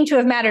doesn't seem to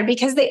have mattered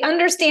because they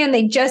understand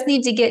they just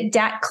need to get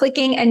Dak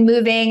clicking and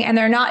moving. And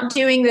they're not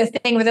doing the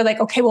thing where they're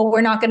like, okay, well,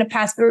 we're not going to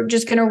pass. We're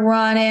just going to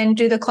run and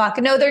do the clock.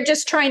 No, they're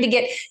just trying to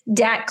get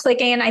Dak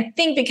clicking. And I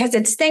think because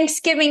it's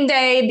Thanksgiving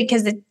Day,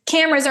 because the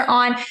cameras are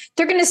on,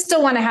 they're going to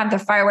still want to have the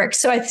fireworks.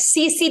 So I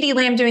see CeeDee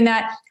Lamb doing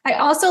that. I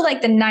also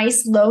like the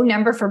nice low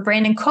number for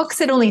Brandon Cooks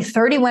at only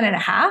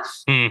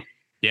 31.5.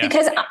 Yeah.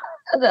 Because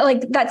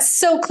like that's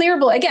so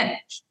clearable. Again,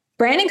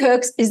 Brandon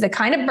Cooks is the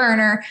kind of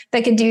burner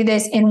that can do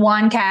this in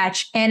one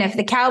catch. And if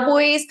the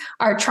Cowboys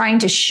are trying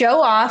to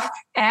show off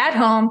at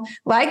home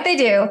like they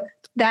do,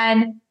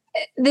 then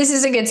this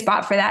is a good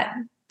spot for that.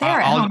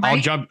 I'll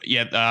jump.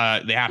 Yeah,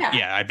 they have.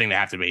 Yeah, I think they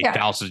have to be. Yeah.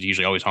 Dallas is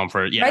usually always home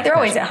for. Yeah, right. They're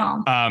always at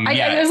home.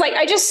 I was like,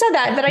 I just said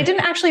that, but I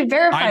didn't actually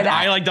verify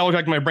that. I like double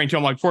checked my brain too.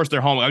 I'm like, of course they're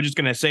home. I was just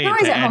gonna say to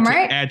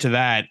add to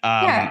that.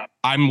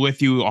 I'm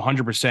with you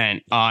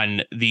 100%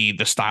 on the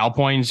style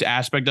points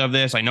aspect of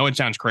this. I know it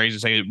sounds crazy to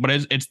say, but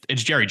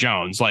it's Jerry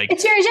Jones. Like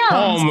it's Jerry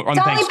Jones. Home on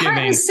Dolly Thanksgiving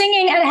Parton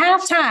singing at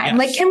halftime. Yes.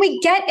 Like, can we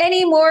get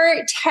any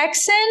more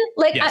Texan?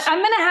 Like, yes. I'm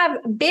going to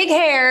have big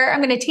hair. I'm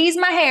going to tease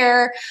my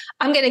hair.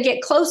 I'm going to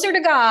get closer to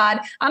God.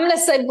 I'm going to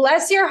say,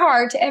 bless your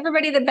heart to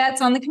everybody that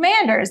bets on the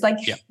Commanders. Like,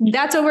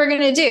 that's what we're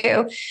going to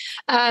do.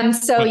 I'm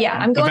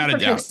going for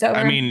Cooks over.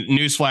 I mean,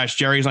 newsflash,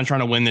 Jerry's not trying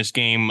to win this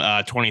game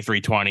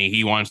 23-20.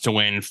 He wants to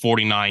win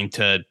 49-7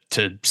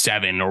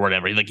 or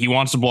whatever. Like he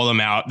wants to blow them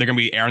out. They're going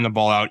to be airing the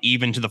ball out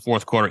even to the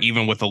fourth quarter,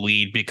 even with a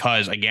lead,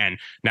 because again,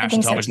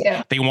 national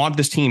television, they want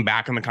this team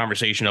back in the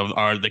conversation of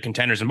are the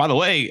contenders. And by the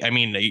way, I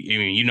mean,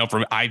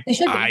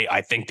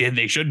 I think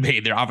they should be.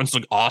 Their offense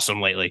looked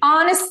awesome lately.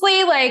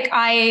 Honestly, like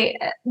I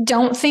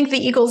don't think the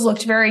Eagles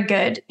looked very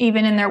good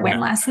even in their win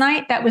last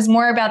night. That was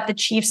more about the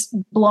Chiefs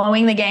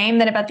blowing the game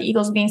than about the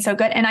Eagles being so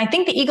good. And I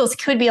think the Eagles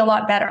could be a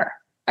lot better.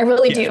 I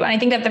really do. And I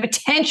think they have the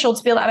potential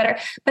to be a lot better,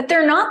 but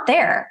they're not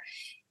there.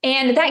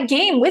 And that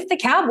game with the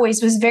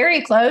Cowboys was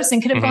very close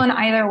and could have gone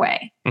either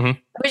way. It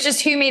was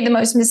just who made the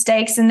most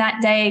mistakes. And that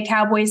day,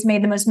 Cowboys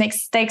made the most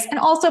mistakes and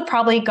also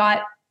probably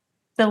got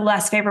the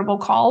less favorable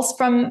calls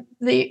from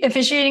the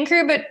officiating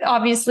crew. But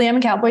obviously, I'm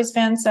a Cowboys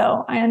fan,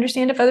 so I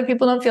understand if other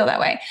people don't feel that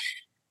way.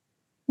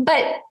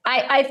 But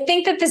I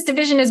think that this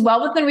division is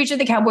well within reach of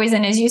the Cowboys.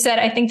 And as you said,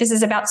 I think this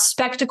is about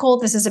spectacle.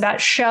 This is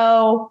about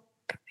show.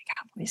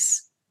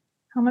 Cowboys.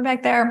 How am I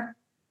back there?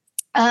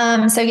 I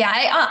also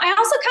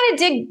kind of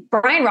dig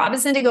Brian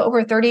Robinson to go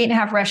over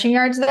 38.5 rushing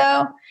yards,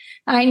 though.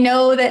 I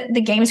know that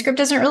the game script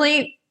doesn't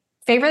really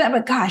favor that,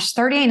 but gosh,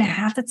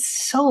 38.5, that's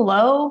so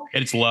low.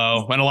 It's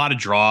low and a lot of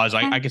draws.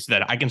 I can see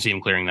that. I can see him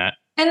clearing that.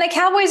 And the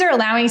Cowboys are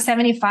allowing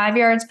 75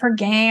 yards per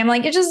game.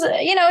 Like it just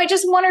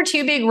one or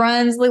two big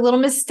runs, like little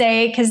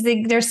mistake because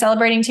they're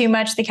celebrating too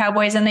much, the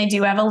Cowboys, and they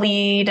do have a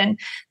lead and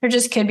there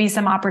just could be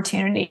some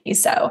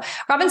opportunities. So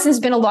Robinson's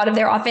been a lot of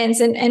their offense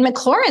and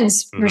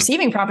McLaurin's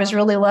receiving prop is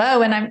really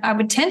low. And I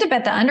would tend to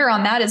bet the under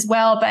on that as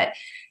well, but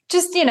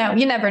just, you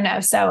never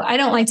know. So I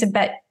don't like to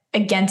bet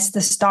against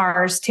the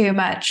stars too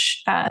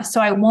much. So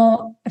I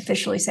won't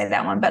officially say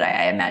that one, but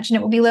I imagine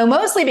it will be low,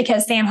 mostly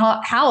because Sam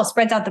Howell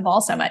spreads out the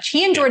ball so much.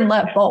 He and Jordan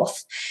Love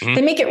both.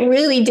 They make it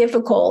really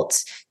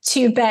difficult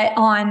to bet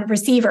on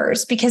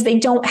receivers because they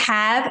don't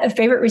have a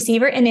favorite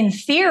receiver. And in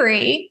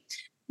theory,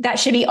 that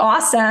should be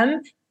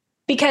awesome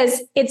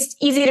because it's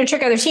easy to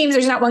trick other teams.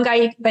 There's not one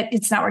guy, but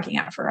it's not working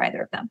out for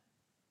either of them.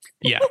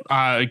 Yeah.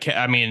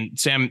 I mean,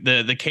 Sam,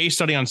 the case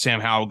study on Sam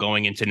Howell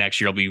going into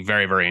next year will be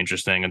very, very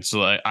interesting. It's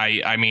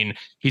I mean,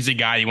 he's a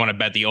guy you want to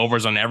bet the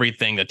overs on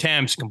everything, the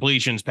attempts,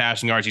 completions,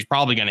 passing yards. He's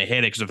probably going to hit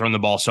it because they're throwing the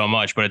ball so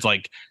much, but it's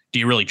like, do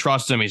you really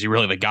trust him? Is he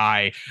really the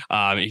guy?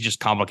 He just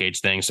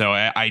complicates things. So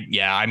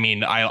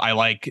I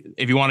like,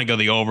 if you want to go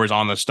the overs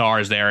on the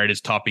stars there, it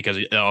is tough because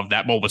of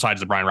that. Well,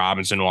 besides the Brian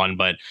Robinson one,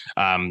 but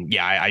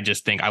I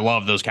just think I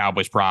love those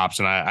Cowboys props.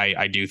 And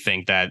I do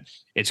think that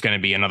it's going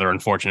to be another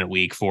unfortunate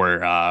week for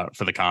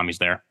the commies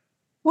there.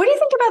 What do you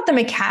think about the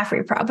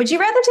McCaffrey prop? Would you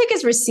rather take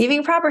his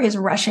receiving prop or his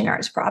rushing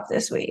yards prop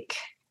this week?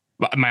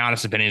 My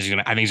honest opinion is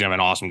I think he's gonna have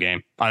an awesome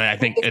game. I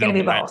think it's gonna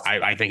be both.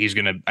 I think he's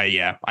gonna.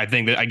 Yeah, I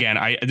think that again.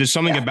 There's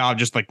something about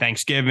just like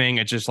Thanksgiving.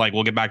 It's just like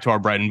we'll get back to our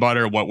bread and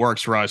butter. What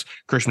works for us?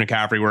 Christian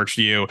McCaffrey works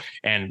for you.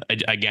 And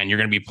again, you're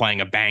gonna be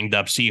playing a banged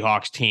up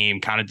Seahawks team,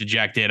 kind of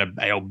dejected,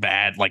 a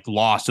bad like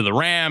loss to the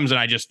Rams. And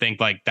I just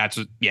think like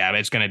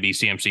it's gonna be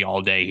CMC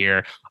all day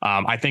here.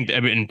 I think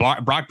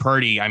Brock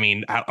Purdy. I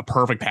mean, a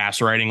perfect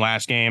passer rating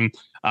last game.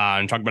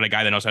 And talk about a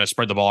guy that knows how to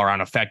spread the ball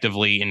around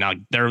effectively. And now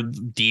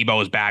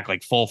Debo is back,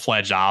 like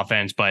full-fledged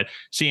offense, but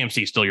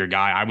CMC is still your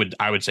guy.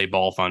 I would say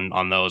both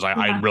on those.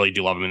 I really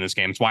do love him in this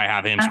game. That's why I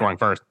have him scoring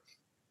first.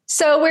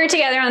 So we're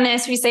together on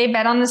this. We say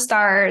bet on the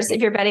stars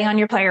if you're betting on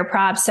your player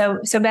props. So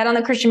bet on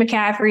the Christian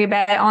McCaffrey,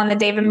 bet on the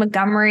David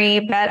Montgomery,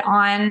 bet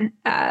on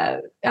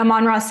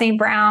Amon-Ra St.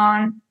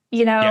 Brown,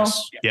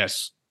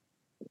 Yes.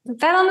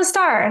 Bet on the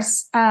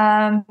stars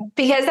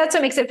because that's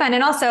what makes it fun.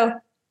 And also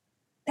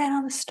bet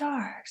on the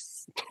stars.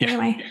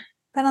 Yeah.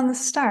 Bet on the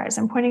stars.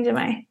 I'm pointing to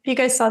if you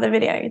guys saw the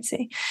video, you'd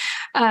see.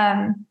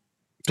 So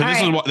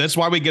that's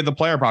why we get the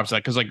player props,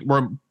 because like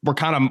we're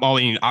kind of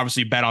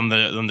obviously bet on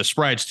the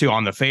spreads too,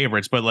 on the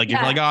favorites, but like if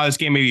you're like, oh, this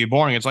game may be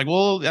boring, it's like,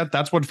 well,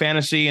 that's what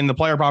fantasy and the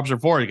player props are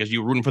for, because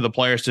you're rooting for the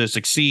players to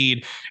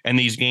succeed in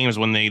these games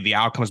when the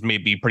outcomes may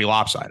be pretty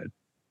lopsided.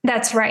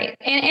 That's right.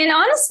 And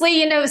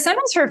honestly,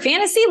 sometimes for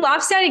fantasy,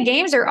 lopsided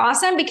games are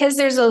awesome because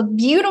there's a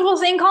beautiful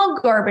thing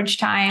called garbage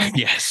time.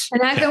 Yes. And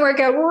that can work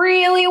out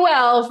really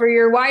well for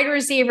your wide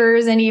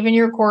receivers and even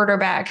your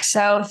quarterback.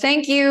 So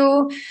thank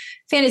you,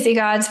 fantasy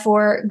gods,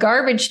 for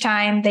garbage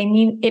time.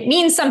 It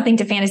means something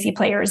to fantasy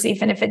players,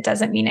 even if it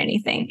doesn't mean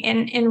anything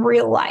in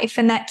real life.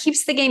 And that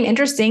keeps the game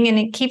interesting and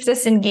it keeps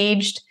us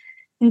engaged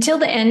until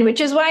the end,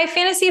 which is why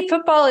fantasy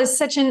football is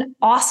such an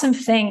awesome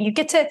thing. You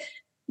get to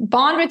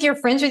bond with your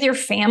friends, with your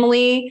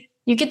family.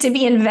 You get to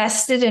be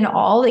invested in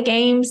all the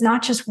games,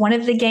 not just one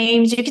of the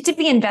games. You get to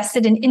be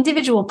invested in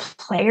individual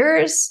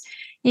players.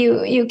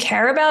 You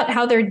care about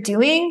how they're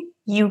doing.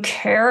 You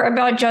care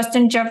about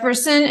Justin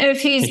Jefferson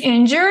if he's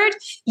injured.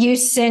 You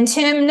send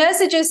him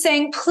messages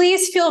saying,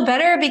 please feel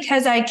better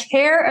because I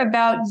care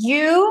about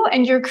you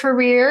and your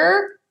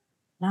career,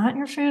 not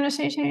your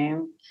fantasy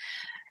team.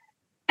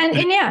 And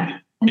yeah.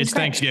 It's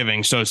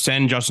Thanksgiving. So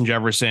send Justin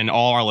Jefferson,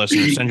 all our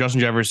listeners, send Justin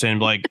Jefferson,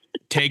 like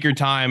take your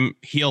time,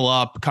 heal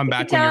up, come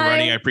back when you're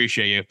ready. I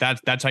appreciate you.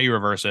 That's how you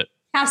reverse it.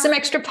 Have some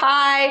extra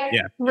pie.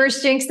 Yeah.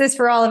 Reverse jinx this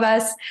for all of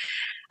us.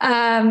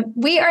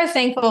 We are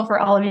thankful for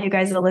all of you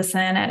guys that listen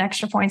at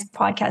Extra Points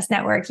Podcast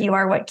Network. You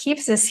are what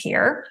keeps us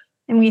here.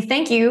 And we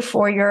thank you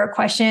for your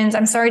questions.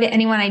 I'm sorry to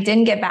anyone I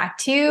didn't get back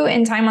to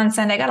in time on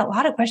Sunday. I got a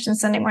lot of questions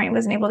Sunday morning. I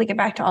wasn't able to get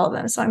back to all of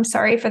them. So I'm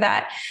sorry for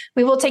that.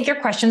 We will take your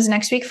questions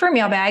next week for a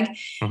mailbag.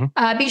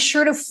 Be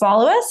sure to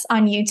follow us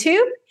on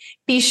YouTube.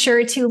 Be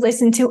sure to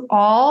listen to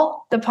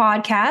all the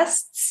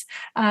podcasts,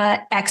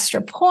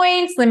 Extra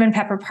Points, Lemon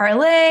Pepper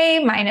Parlay,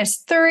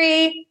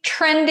 -3,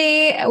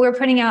 Trendy. We're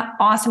putting out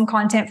awesome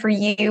content for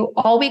you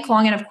all week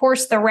long. And of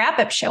course, the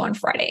wrap-up show on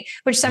Friday,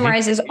 which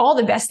summarizes all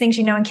the best things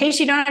in case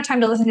you don't have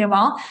time to listen to them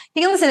all.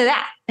 You can listen to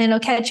that and it'll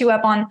catch you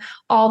up on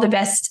all the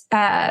best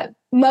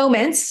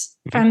moments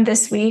from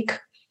this week.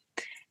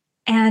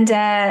 And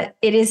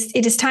it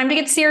is time to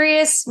get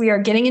serious. We are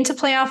getting into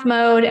playoff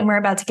mode and we're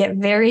about to get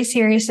very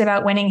serious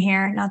about winning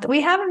here. Not that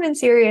we haven't been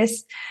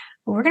serious,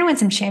 but we're going to win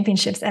some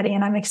championships, Eddie,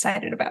 and I'm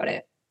excited about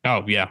it.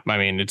 Oh, yeah. I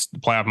mean, it's the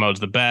playoff mode's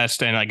the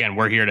best. And again,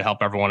 we're here to help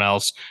everyone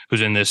else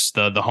who's in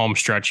the home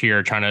stretch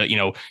here, trying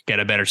to, get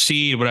a better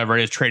seed, whatever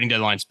it is. Trading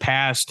deadline's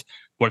passed.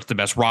 What's the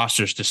best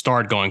rosters to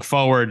start going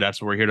forward?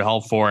 That's what we're here to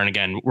help for. And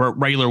again, we're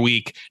regular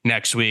week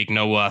next week,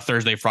 no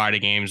Thursday, Friday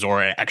games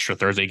or extra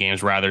Thursday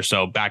games rather.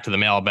 So back to the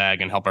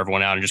mailbag and help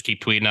everyone out and just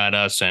keep tweeting at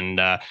us and,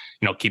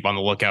 keep on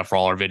the lookout for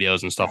all our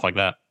videos and stuff like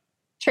that.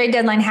 Trade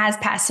deadline has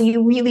passed, so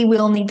you really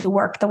will need to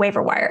work the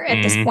waiver wire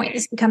at this point.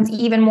 This becomes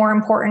even more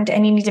important,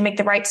 and you need to make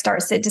the right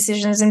start-sit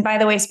decisions. And by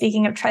the way,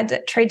 speaking of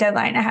trade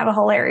deadline, I have a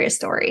hilarious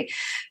story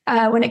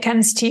when it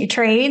comes to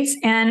trades.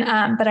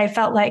 And but I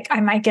felt like I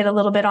might get a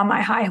little bit on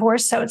my high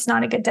horse, so it's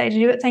not a good day to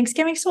do it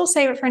Thanksgiving. So we'll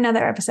save it for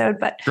another episode.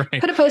 But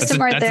put a post-it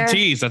note there.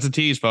 That's a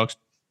tease, folks.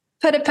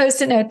 Put a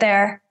post-it note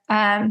there.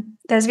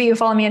 Those of you who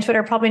follow me on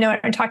Twitter probably know what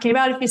I'm talking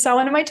about if you saw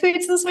one of my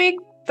tweets this week.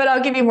 But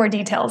I'll give you more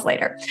details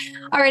later.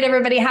 All right,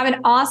 everybody, have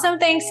an awesome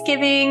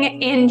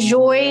Thanksgiving.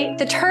 Enjoy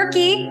the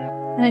turkey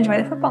and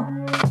enjoy the football.